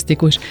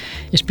fantasztikus,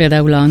 és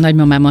például a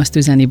Nagymamám azt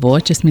üzeni,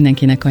 bocs, ezt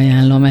mindenkinek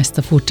ajánlom, ezt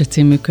a Furcsa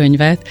című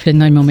könyvet, egy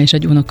nagymama és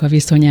egy unoka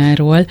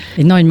viszonyáról,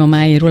 egy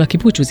nagymamáiról, aki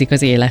búcsúzik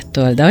az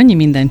élettől, de annyi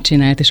mindent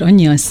csinált, és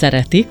annyian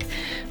szeretik,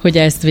 hogy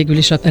ezt végül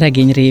is a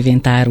regény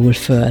révén tárul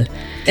föl.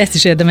 Ezt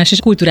is érdemes, és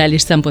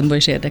kulturális szempontból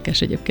is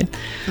érdekes egyébként.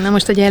 Na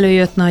most, hogy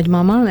előjött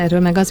nagymama, erről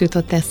meg az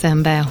jutott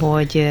eszembe,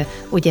 hogy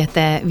ugye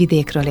te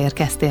vidékről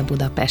érkeztél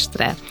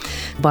Budapestre.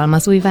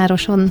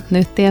 Balmazújvároson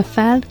nőttél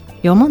fel,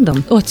 jól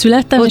mondom? Ott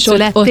születtem, és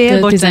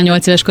ott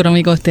 18 éves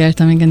koromig ott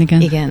éltem,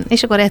 igen. Igen,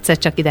 és akkor egyszer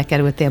csak ide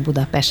kerültél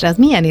Budapestre. Az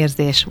milyen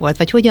érzés volt,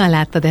 vagy hogyan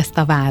láttad ezt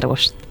a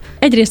várost?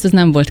 Egyrészt ez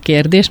nem volt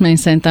kérdés, mert én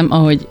szerintem,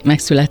 ahogy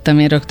megszülettem,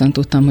 én rögtön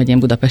tudtam, hogy én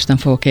Budapesten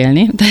fogok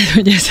élni. Tehát,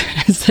 hogy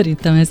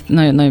szerintem ez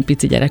nagyon-nagyon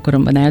pici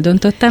gyerekkoromban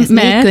eldöntöttem. Ezt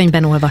melyik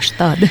könyvben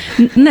olvastad?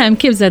 Nem,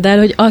 képzeld el,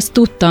 hogy azt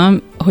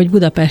tudtam, hogy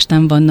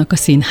Budapesten vannak a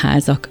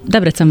színházak.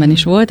 Debrecenben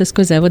is volt, ez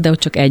közel volt, de ott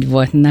csak egy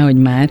volt, nehogy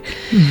már.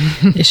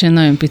 És én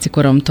nagyon pici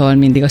koromtól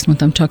mindig azt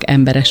mondtam, csak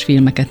emberes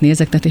filmeket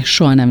nézek, tehát én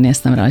soha nem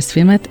néztem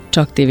rajzfilmet,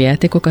 csak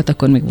tévéjátékokat,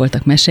 akkor még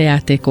voltak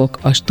mesejátékok,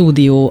 a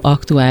Stúdió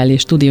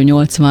aktuális, Stúdió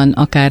 80,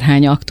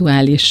 akárhány aktuális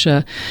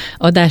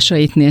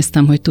adásait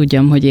néztem, hogy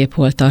tudjam, hogy épp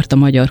hol tart a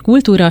magyar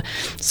kultúra.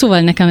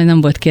 Szóval nekem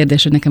nem volt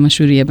kérdés, hogy nekem a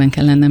sűrűjében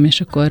kell lennem,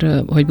 és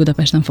akkor, hogy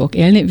Budapesten fogok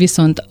élni,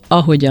 viszont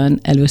ahogyan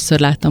először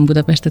láttam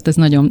Budapestet, ez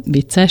nagyon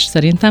vicces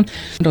szerintem.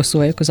 Rosszul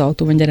vagyok az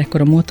autóban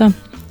gyerekkorom óta.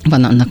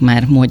 Van annak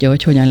már módja,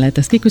 hogy hogyan lehet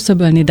ezt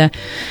kiküszöbölni, de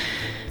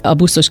a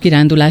buszos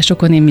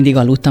kirándulásokon én mindig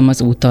aludtam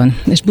az úton.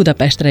 És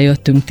Budapestre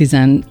jöttünk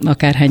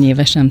akárhány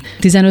évesen,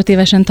 15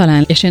 évesen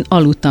talán, és én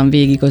aludtam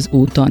végig az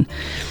úton.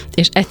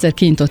 És egyszer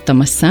kinyitottam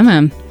a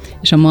szemem,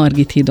 és a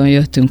Margit hídon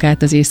jöttünk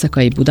át az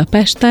éjszakai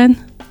Budapesten,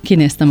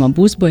 kinéztem a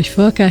buszból, hogy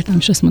fölkeltem,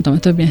 és azt mondtam a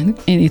többieknek,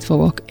 én itt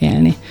fogok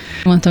élni.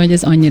 Mondtam, hogy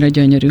ez annyira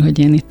gyönyörű, hogy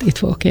én itt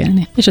fogok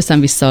élni. És aztán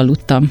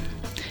visszaaludtam.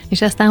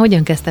 És aztán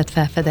hogyan kezdted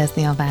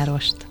felfedezni a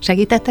várost?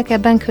 Segítettek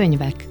ebben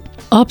könyvek?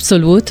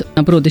 Abszolút.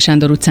 A Bródi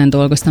Sándor utcán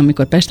dolgoztam,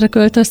 amikor Pestre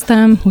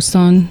költöztem,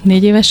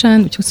 24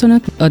 évesen, vagy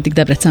 25, addig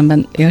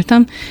Debrecenben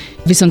éltem,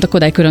 viszont a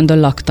Kodály köröndön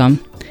laktam.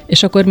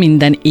 és akkor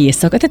minden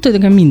éjszaka, tehát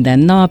tulajdonképpen minden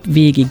nap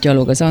végig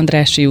gyalog az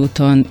Andrássy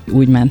úton,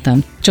 úgy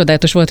mentem.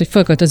 Csodálatos volt, hogy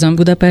fölköltözöm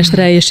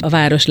Budapestre, és a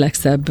város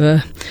legszebb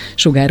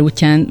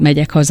sugárútján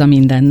megyek haza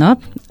minden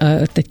nap,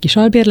 ott egy kis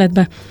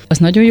albérletbe. Az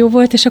nagyon jó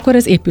volt, és akkor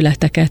az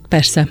épületeket,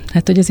 persze,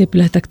 hát hogy az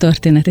épületek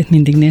történetét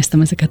mindig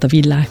néztem, ezeket a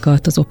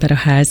villákat, az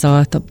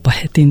operaházat, a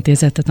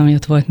balettintézetet, ami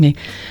ott volt még,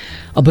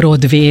 a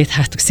Broadway-t,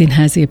 hát a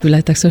színházi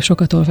épületek, szóval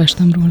sokat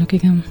olvastam róluk,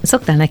 igen.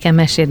 Szoktál nekem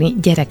mesélni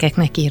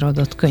gyerekeknek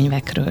íródott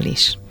könyvekről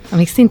is,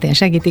 amik szintén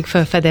segítik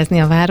felfedezni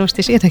a várost,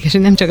 és érdekes,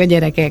 hogy nem csak a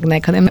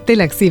gyerekeknek, hanem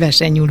tényleg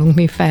szívesen nyúlunk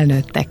mi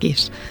felnőttek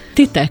is.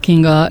 Titel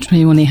Kinga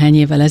jó néhány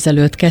évvel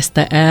ezelőtt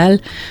kezdte el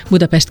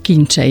Budapest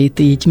kincseit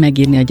így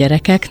megírni a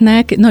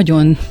gyerekeknek.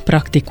 Nagyon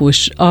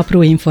praktikus,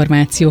 apró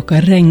információkkal,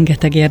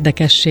 rengeteg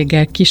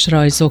érdekességgel,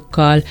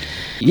 kisrajzokkal,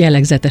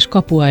 jellegzetes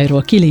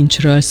kapuajról,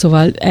 kilincsről,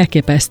 szóval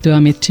elképesztő,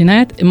 amit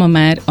csinált. Ma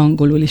már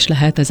angolul is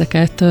lehet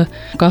ezeket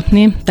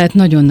kapni, tehát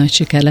nagyon nagy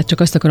siker lett. Csak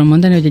azt akarom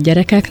mondani, hogy a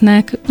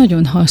gyerekeknek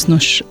nagyon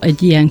hasznos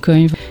egy ilyen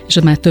könyv, és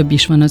már több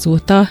is van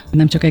azóta,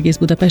 nem csak egész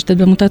Budapestet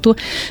bemutató.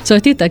 Szóval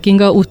Titel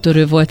Kinga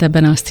úttörő volt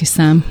ebben, azt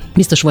hiszem.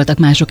 Biztos voltak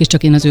mások is,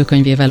 csak én az ő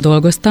könyvével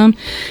dolgoztam,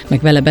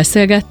 meg vele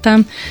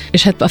beszélgettem,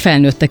 és hát a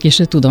felnőttek is,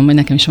 tudom, hogy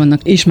nekem is vannak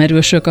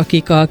ismerősök,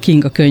 akik a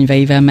Kinga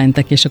könyveivel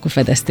mentek, és akkor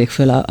fedezték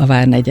föl a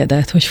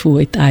várnegyedet, hogy fú,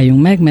 itt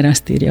álljunk meg, mert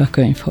azt írja a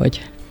könyv,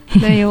 hogy...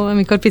 De jó,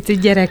 amikor picit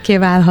gyerekké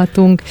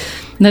válhatunk.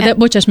 De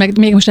bocsáss meg,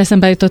 még most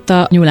eszembe jutott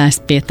a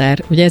Nyulász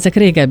Péter. Ugye ezek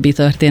régebbi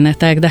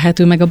történetek, de hát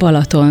ő meg a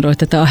Balatonról,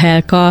 tehát a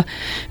Helka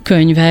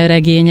könyve,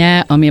 regénye,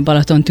 ami a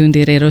Balaton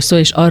tündéréről szól,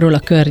 és arról a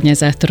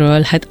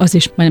környezetről, hát az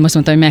is majdnem azt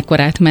mondta, hogy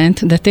mekkorát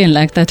ment, de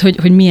tényleg, tehát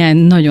hogy milyen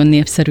nagyon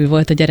népszerű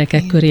volt a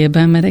gyerekek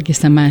körében, mert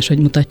egészen máshogy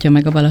mutatja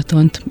meg a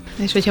Balatont.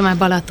 És hogyha már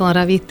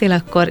Balatonra vittél,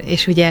 akkor,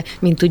 és ugye,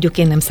 mint tudjuk,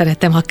 én nem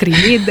szeretem a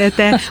krimit, de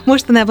te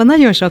mostanában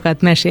nagyon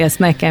sokat mesélsz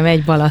nekem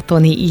egy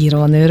balatoni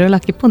írónőről,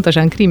 aki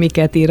pontosan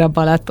krimiket ír a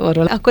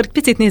Balatonról. Akkor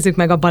picit nézzük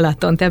meg a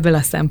Balatont ebből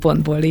a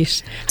szempontból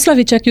is.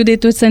 Szlavicsek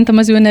Juditot, szerintem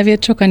az ő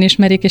nevét sokan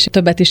ismerik, és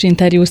többet is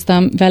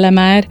interjúztam vele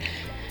már.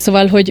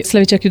 Szóval, hogy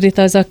Szlavicsek Judit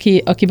az,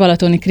 aki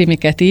balatoni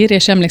krimiket ír,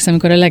 és emlékszem,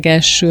 amikor a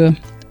legelső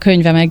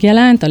könyve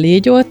megjelent, a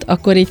Légyot,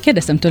 akkor így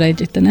kérdeztem tőle,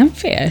 hogy te nem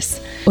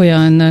félsz?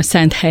 Olyan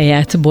szent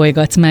helyet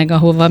bolygatsz meg,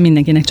 ahova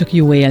mindenkinek csak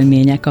jó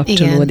élménye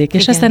kapcsolódik.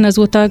 Igen, és aztán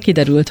azóta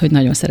kiderült, hogy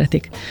nagyon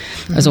szeretik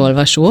az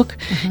olvasók,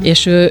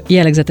 és ő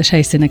jellegzetes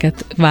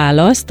helyszíneket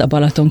választ a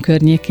Balaton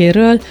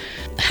környékéről,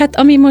 hát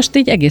ami most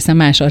így egészen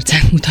más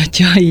arcát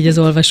mutatja így az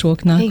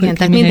olvasóknak. Igen,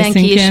 tehát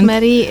mindenki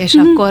ismeri, és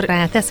akkor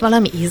rátesz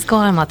valami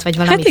izgalmat, vagy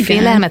valami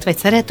félelmet, vagy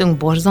szeretünk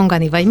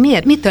borzongani, vagy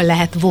miért? Mitől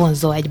lehet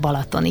vonzó egy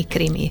balatoni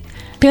krimi?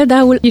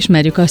 Például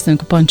ismerjük azt,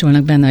 amikor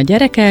pancsolnak benne a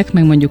gyerekek,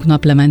 meg mondjuk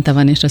naplemente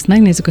van, és azt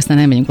megnézzük, aztán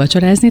elmegyünk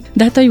vacsorázni.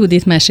 De hát a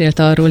Judit mesélt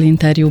arról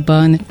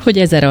interjúban, hogy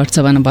 1000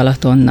 arca van a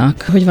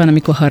Balatonnak, hogy van,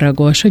 amikor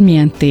haragos, hogy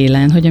milyen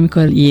télen, hogy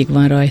amikor jég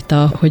van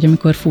rajta, hogy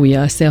amikor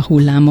fújja a szél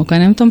hullámokkal,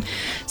 nem tudom.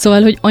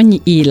 Szóval, hogy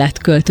annyi élet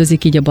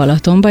költözik így a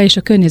Balatonba, és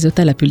a környező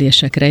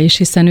településekre is,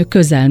 hiszen ő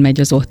közel megy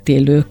az ott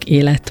élők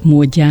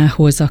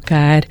életmódjához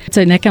akár.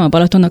 Szóval nekem a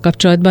Balatonnal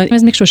kapcsolatban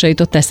ez még sose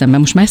jutott eszembe,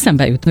 most már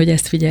eszembe jut, hogy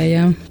ezt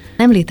figyeljem.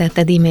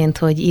 Említetted imént,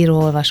 hogy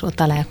író-olvasó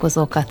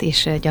találkozókat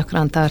is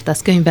gyakran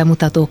tartasz,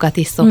 könyvbemutatókat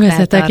is szoktál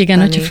tartani. Igen,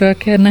 hogyha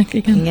fölkérnek,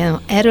 igen.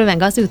 Erről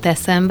meg az jut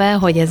eszembe,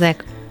 hogy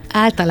ezek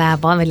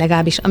általában, vagy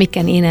legalábbis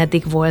amiken én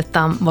eddig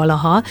voltam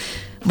valaha,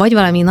 vagy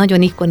valami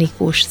nagyon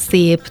ikonikus,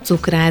 szép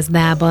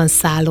cukrászdában,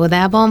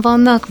 szállodában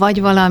vannak,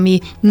 vagy valami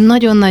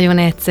nagyon-nagyon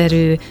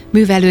egyszerű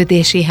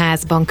művelődési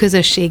házban,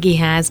 közösségi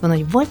házban,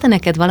 hogy volt-e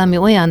neked valami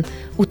olyan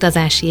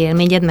utazási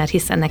élményed, mert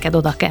hiszen neked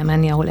oda kell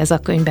menni, ahol ez a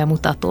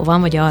könyvbemutató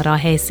van, vagy arra a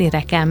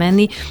helyszínre kell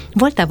menni.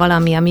 Volt-e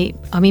valami,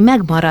 ami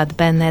megmarad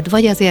benned,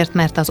 vagy azért,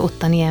 mert az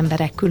ottani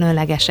emberek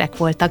különlegesek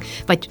voltak,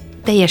 vagy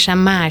teljesen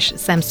más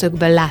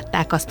szemszögből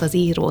látták azt az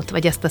írót,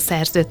 vagy azt a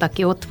szerzőt,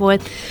 aki ott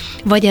volt,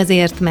 vagy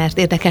azért, mert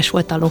érdekes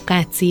volt a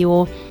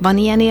lokáció. Van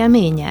ilyen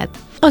élményed?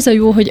 Az a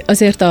jó, hogy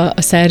azért a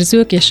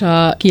szerzők és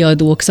a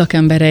kiadók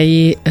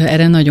szakemberei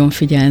erre nagyon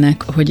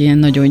figyelnek, hogy ilyen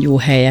nagyon jó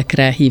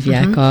helyekre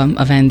hívják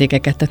a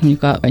vendégeket. Tehát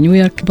mondjuk a New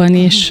Yorkban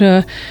is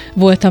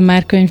voltam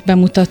már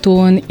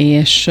könyvbemutatón,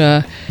 és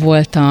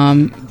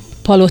voltam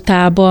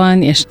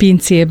Palotában, és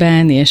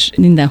Pincében, és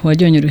mindenhol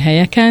gyönyörű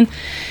helyeken,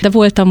 de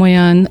voltam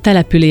olyan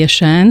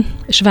településen,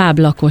 sváb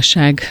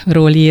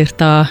lakosságról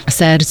írta a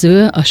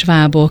szerző, a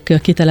svábok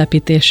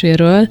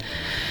kitelepítéséről,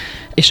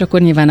 és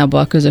akkor nyilván abba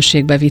a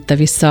közösségbe vitte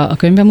vissza a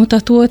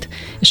könyvbemutatót,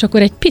 és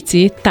akkor egy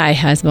pici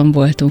tájházban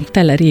voltunk,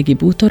 tele régi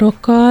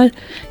bútorokkal,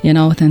 ilyen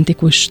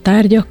autentikus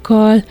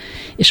tárgyakkal,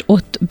 és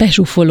ott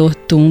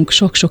bezsúfolódtunk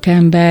sok-sok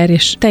ember,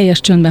 és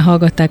teljes csöndben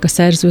hallgatták a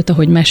szerzőt,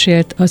 ahogy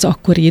mesélt az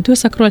akkori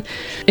időszakról,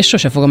 és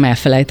sose fogom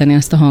elfelejteni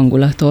azt a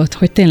hangulatot,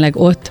 hogy tényleg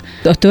ott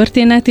a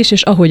történet is,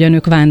 és ahogyan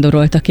ők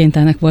vándoroltak,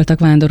 kénytelenek voltak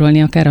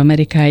vándorolni akár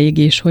Amerikáig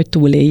is, hogy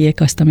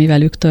túléljék azt, ami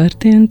velük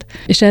történt,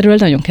 és erről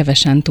nagyon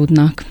kevesen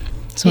tudnak.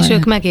 Szóval és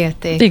ők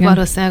megélték, igen.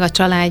 Valószínűleg a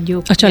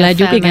családjuk. A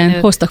családjuk, igen,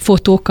 hoztak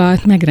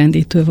fotókat,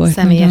 megrendítő volt.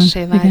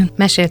 Személyessé vált.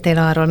 Meséltél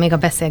arról még a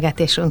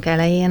beszélgetésünk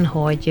elején,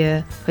 hogy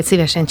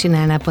szívesen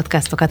csinálnál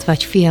podcastokat,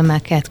 vagy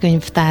filmeket,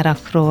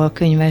 könyvtárakról,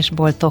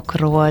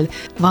 könyvesboltokról.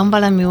 Van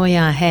valami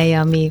olyan hely,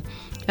 ami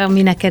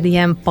neked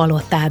ilyen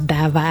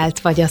palotáddá vált,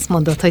 vagy azt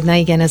mondod, hogy na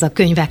igen, ez a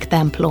könyvek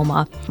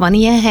temploma. Van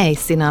ilyen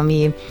helyszín,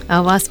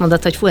 ahol azt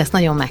mondod, hogy ezt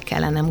nagyon meg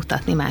kellene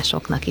mutatni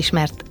másoknak is,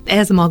 mert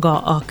ez maga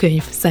a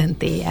könyv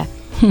szentélye.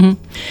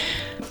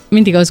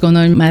 Mindig azt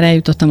gondolom, hogy már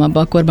eljutottam abba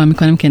a korba,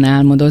 amikor nem kéne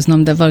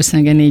álmodoznom, de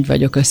valószínűleg így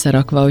vagyok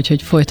összerakva,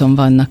 úgyhogy folyton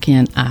vannak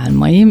ilyen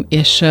álmaim,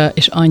 és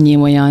annyi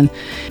olyan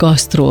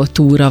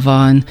gasztrotúra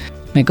van,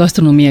 meg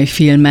gasztronómiai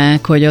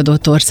filmek, hogy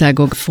adott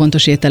országok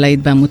fontos ételeit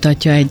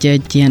bemutatja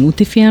egy ilyen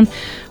útifilm,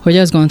 hogy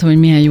azt gondoltam, hogy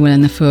milyen jó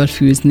lenne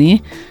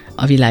fölfűzni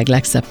a világ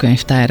legszebb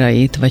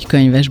könyvtárait, vagy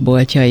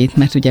könyvesboltjait,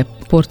 mert ugye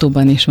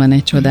Portóban is van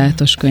egy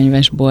csodálatos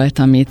könyvesbolt,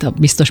 amit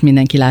biztos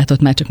mindenki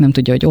látott, már csak nem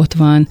tudja, hogy ott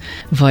van,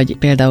 vagy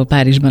például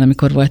Párizsban,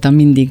 amikor voltam,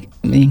 mindig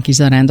én kis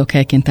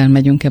zarándokhelyként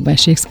elmegyünk ebbe a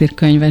Shakespeare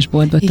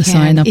könyvesboltba, ott a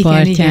Szajna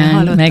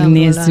partján,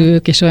 megnézzük, róla.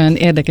 És olyan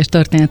érdekes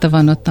története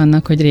van ott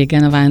annak, hogy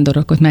régen a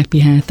vándorok ott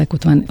megpihentek,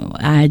 ott van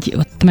ágy,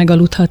 ott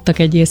megaludhattak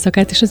egy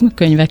éjszakát, és ez meg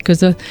könyvek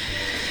között.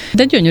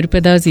 De gyönyörű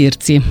például az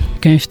Irci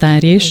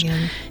könyvtár is, igen.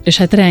 És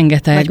hát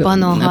rengeteg vagy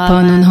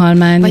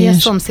Pannonhalmán vagy a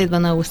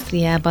szomszédban,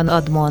 Ausztriában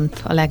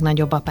Admont, a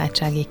legnagyobb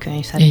apátsági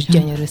könyvtár, és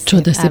gyönyörű szép.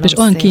 Csodaszép, és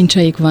olyan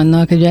kincseik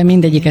vannak, ugye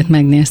mindegyiket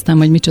megnéztem,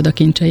 hogy micsoda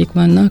kincseik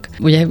vannak.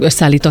 Ugye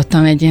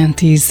összeállítottam egy ilyen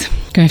 10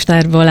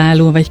 könyvtárból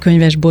álló, vagy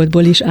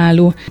könyvesboltból is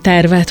álló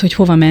tervet, hogy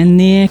hova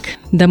mennék,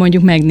 de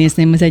mondjuk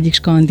megnézném az egyik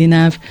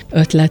skandináv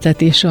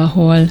ötletet is,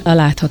 ahol a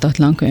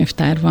láthatatlan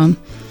könyvtár van.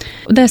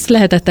 De ezt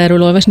lehetett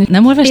erről olvasni.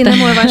 Nem olvastál? Én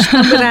nem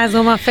olvastam,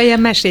 rázom a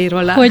fejem, mesélj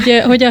róla.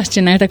 Hogy azt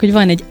csinálták, hogy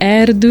van egy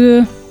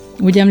erdő,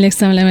 úgy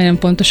emlékszem, nem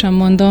pontosan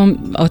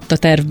mondom, ott a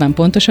tervben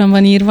pontosan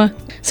van írva.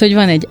 Szóval,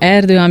 hogy van egy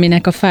erdő,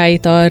 aminek a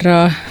fáit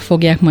arra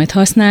fogják majd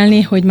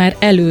használni, hogy már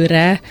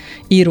előre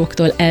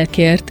íróktól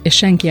elkért és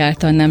senki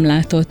által nem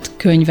látott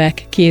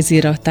könyvek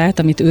kéziratát,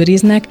 amit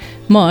őriznek,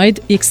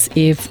 majd x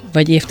év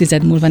vagy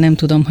évtized múlva, nem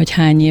tudom, hogy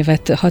hány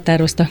évet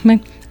határoztak meg,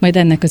 majd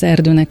ennek az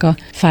erdőnek a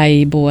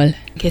fáiból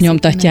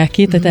nyomtatják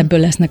ki, tehát ebből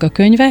lesznek a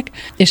könyvek,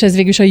 és ez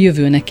végülis a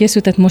jövőnek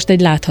készült, tehát most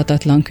egy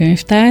láthatatlan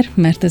könyvtár,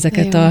 mert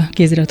ezeket a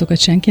kéziratokat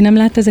senki nem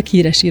lát, ezek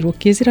híres írók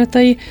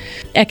kéziratai.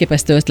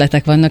 Elképesztő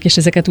ötletek vannak, és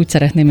ezeket úgy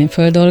szeretném én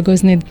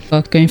földolgozni.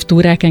 A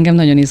könyvtúrák engem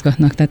nagyon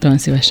izgatnak, tehát olyan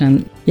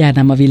szívesen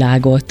járnám a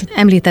világot.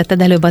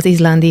 Említetted előbb az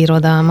izlandi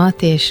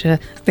irodalmat, és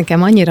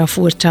nekem annyira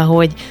furcsa,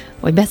 hogy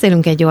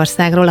beszélünk egy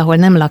országról, ahol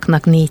nem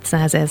laknak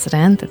 400 000,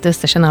 tehát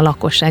összesen a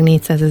lakosság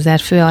 400 000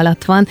 fő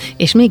alatt van,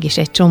 és mégis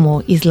egy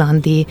csomó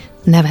izlandi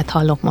nevet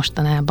hallok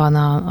mostanában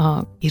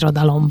a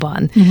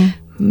irodalomban.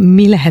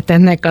 Mi lehet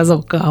ennek az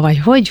oka?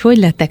 Vagy hogy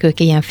lettek ők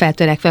ilyen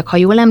feltörekvők? Ha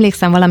jól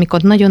emlékszem,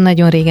 valamikor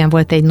nagyon-nagyon régen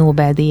volt egy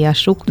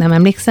Nobel-díjasuk, nem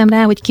emlékszem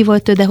rá, hogy ki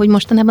volt ő, de hogy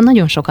mostanában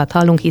nagyon sokat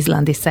hallunk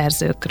izlandi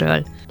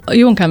szerzőkről.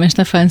 Jón Kalman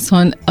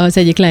Stefánsson az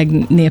egyik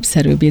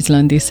legnépszerűbb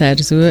izlandi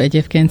szerző,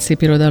 egyébként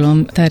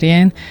szépirodalom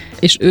terén,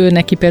 és ő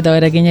neki például a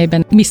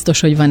regényeiben biztos,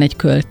 hogy van egy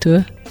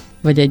költő,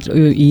 vagy egy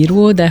ő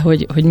író, de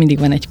hogy mindig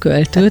van egy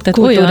költő. Tehát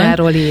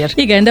kultúráról ír.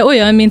 Igen, de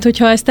olyan,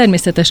 mintha ez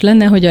természetes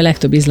lenne, hogy a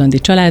legtöbb izlandi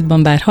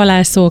családban bár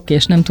halászok,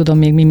 és nem tudom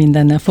még mi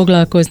mindennel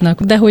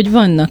foglalkoznak, de hogy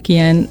vannak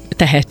ilyen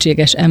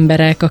tehetséges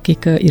emberek,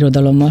 akik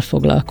irodalommal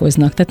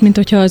foglalkoznak. Tehát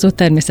mintha az ott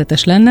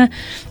természetes lenne.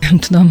 Nem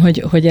tudom,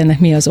 hogy ennek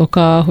mi az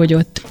oka, hogy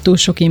ott túl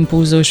sok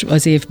impulzus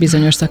az év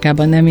bizonyos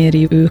szakában nem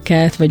éri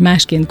őket, vagy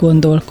másként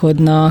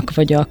gondolkodnak,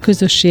 vagy a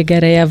közösség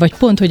ereje, vagy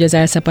pont, hogy az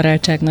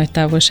elszeparáltság, nagy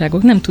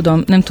távolságok.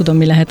 Nem tudom,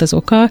 mi lehet az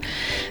oka,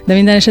 de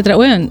minden esetre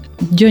olyan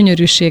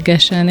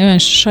gyönyörűségesen, olyan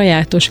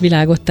sajátos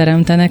világot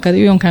teremtenek. A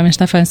Jón Kalman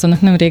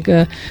Stefánssonnak nemrég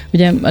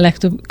ugye a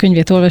legtöbb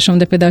könyvét olvasom,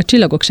 de például a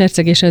Csillagok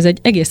sercegése ez egy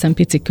egészen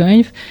pici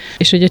könyv,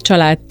 és hogy a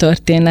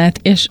családtörténet,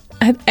 és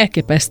hát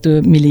elképesztő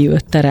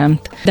milliót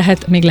teremt. De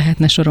hát még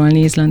lehetne sorolni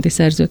izlandi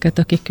szerzőket,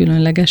 akik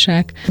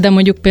különlegesek. De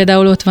mondjuk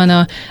például ott van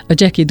a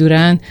Jackie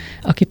Durán,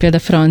 aki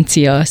például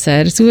francia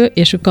szerző,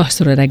 és ő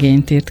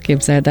gasztroregényt írt,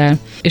 képzeld el.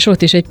 És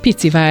ott is egy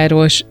pici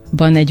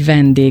városban egy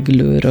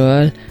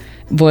vendéglőről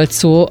volt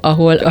szó,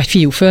 ahol a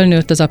fiú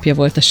fölnőtt, az apja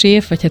volt a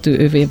séf, vagy hát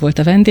ővé volt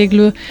a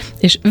vendéglő,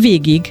 és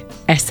végig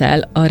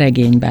eszel a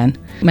regényben.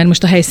 Mert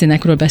most a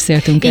helyszínekről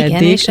beszéltünk eddig.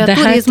 Igen, és a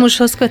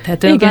turizmushoz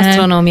köthető a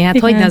gasztronómiát,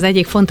 hogyne az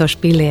egyik fontos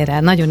pillére,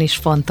 nagyon is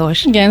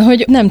fontos. Igen,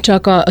 hogy nem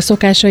csak a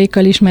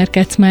szokásaikkal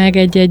ismerkedsz meg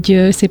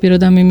egy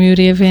szépirodalmi mű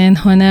révén,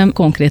 hanem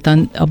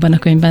konkrétan abban a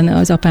könyvben,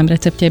 az apám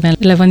receptjeiben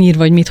le van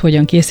írva, hogy mit,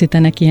 hogyan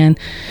készítenek ilyen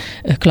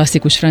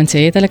klasszikus francia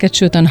ételeket,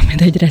 sőt, annak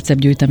mind egy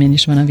receptgyűjtemény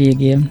is van a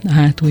végén, a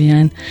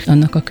hátulján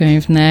annak a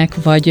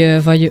könyvnek,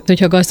 vagy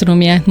hogyha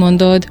gasztronómiát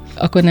mondod,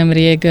 akkor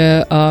nemrég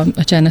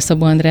a Cserna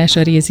Szabó András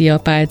a Rézi a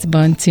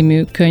Pálcban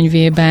című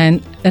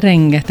könyvében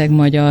rengeteg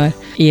magyar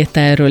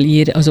ételről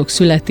ír, azok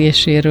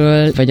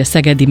születéséről, vagy a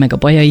szegedi meg a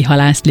bajai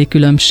halászlé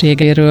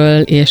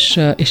különbségéről, és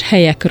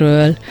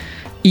helyekről,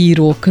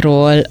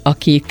 írókról,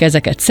 akik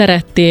ezeket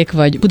szerették,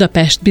 vagy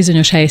Budapest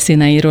bizonyos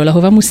helyszíneiről,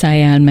 ahova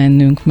muszáj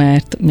elmennünk,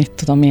 mert mit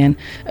tudom én,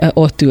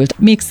 ott ült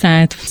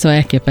mixált, szóval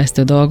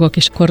elképesztő dolgok,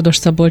 és Kordos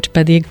Szabolcs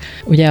pedig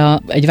ugye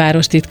egy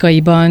város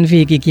titkaiban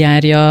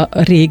végigjárja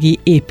a régi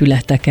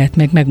épületeket,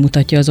 meg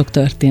megmutatja azok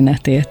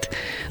történetét.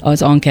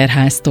 Az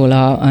Ankerháztól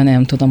a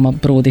nem tudom, a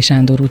Bródi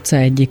Sándor utca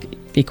egyik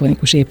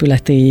ikonikus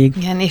épületéig.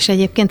 Igen, és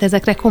egyébként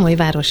ezekre komoly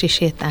városi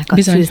sétákat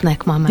Bizony.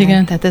 Fűznek ma már.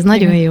 Igen. Tehát ez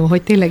nagyon jó,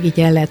 hogy tényleg így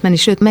el lehet menni,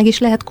 sőt, meg is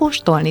lehet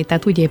kóstolni,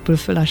 tehát úgy épül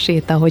föl a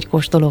séta, hogy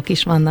kóstolók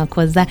is vannak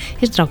hozzá,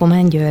 és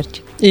Dragomán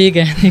György.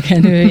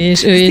 Igen, ő és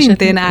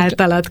Szintén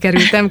általad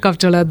kerültem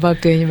kapcsolatba a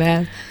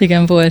könyvvel.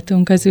 Igen,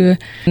 voltunk az ő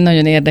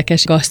nagyon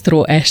érdekes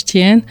gasztró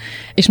estjén,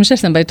 és most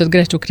eszembe jutott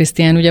Grecsó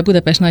Krisztián, ugye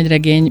Budapest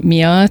nagyregény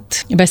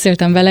miatt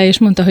beszéltem vele, és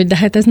mondta, hogy de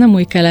hát ez nem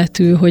új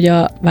keletű, hogy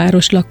a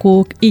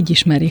városlakók így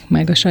ismerik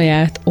meg a saját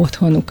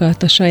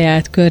otthonukat, a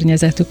saját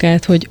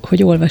környezetüket,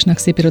 hogy olvasnak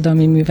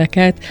szépirodalmi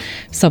műveket,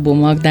 Szabó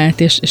Magdát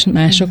és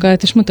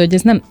másokat, és mondta, hogy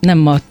ez nem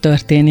ma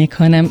történik,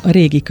 hanem a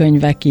régi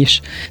könyvek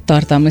is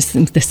tartalmaz,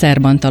 mint a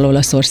Szerbantal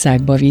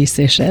Olaszországba visz,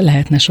 és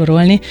lehetne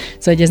sorolni.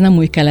 Szóval, hogy ez nem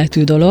új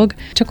keletű dolog,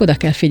 csak oda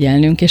kell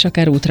figyelnünk, és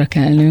akár útra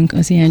kelnünk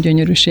az ilyen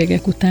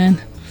gyönyörűségek után.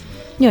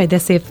 Jaj, de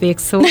szép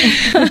végszó.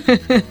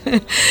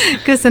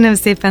 Köszönöm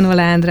szépen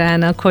Oláh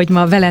Andreának, hogy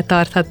ma vele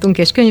tarthattunk,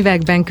 és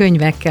könyvekben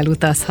könyvekkel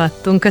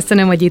utazhattunk.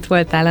 Köszönöm, hogy itt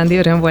voltál, Andi,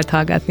 öröm volt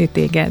hallgatni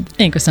téged.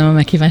 Én köszönöm a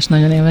meghívást,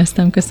 nagyon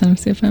élveztem, köszönöm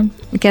szépen.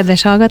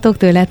 Kedves hallgatók,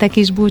 tőletek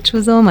is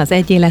búcsúzom, az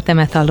Egy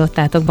életemet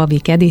hallottátok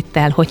Babik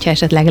Edittel, hogyha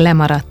esetleg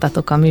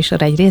lemaradtatok a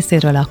műsor egy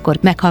részéről, akkor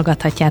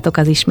meghallgathatjátok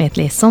az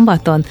ismétlés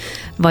szombaton,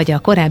 vagy a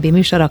korábbi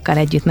műsorokkal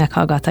együtt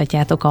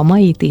meghallgathatjátok a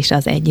mait is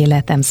az Egy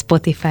életem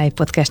Spotify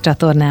podcast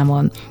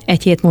csatornámon.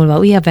 Egy hét múlva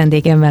újabb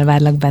vendégemmel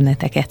várlak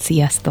benneteket.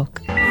 Sziasztok!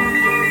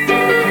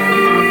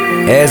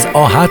 Ez a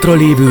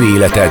hátralévő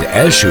életed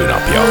első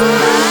napja.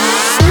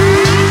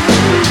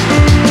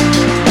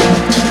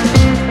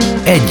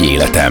 Egy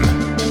életem.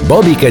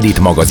 Babik Edit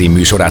magazin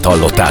műsorát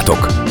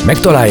hallottátok.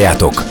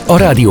 Megtaláljátok a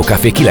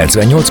Rádiókafé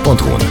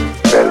 98.hu-n.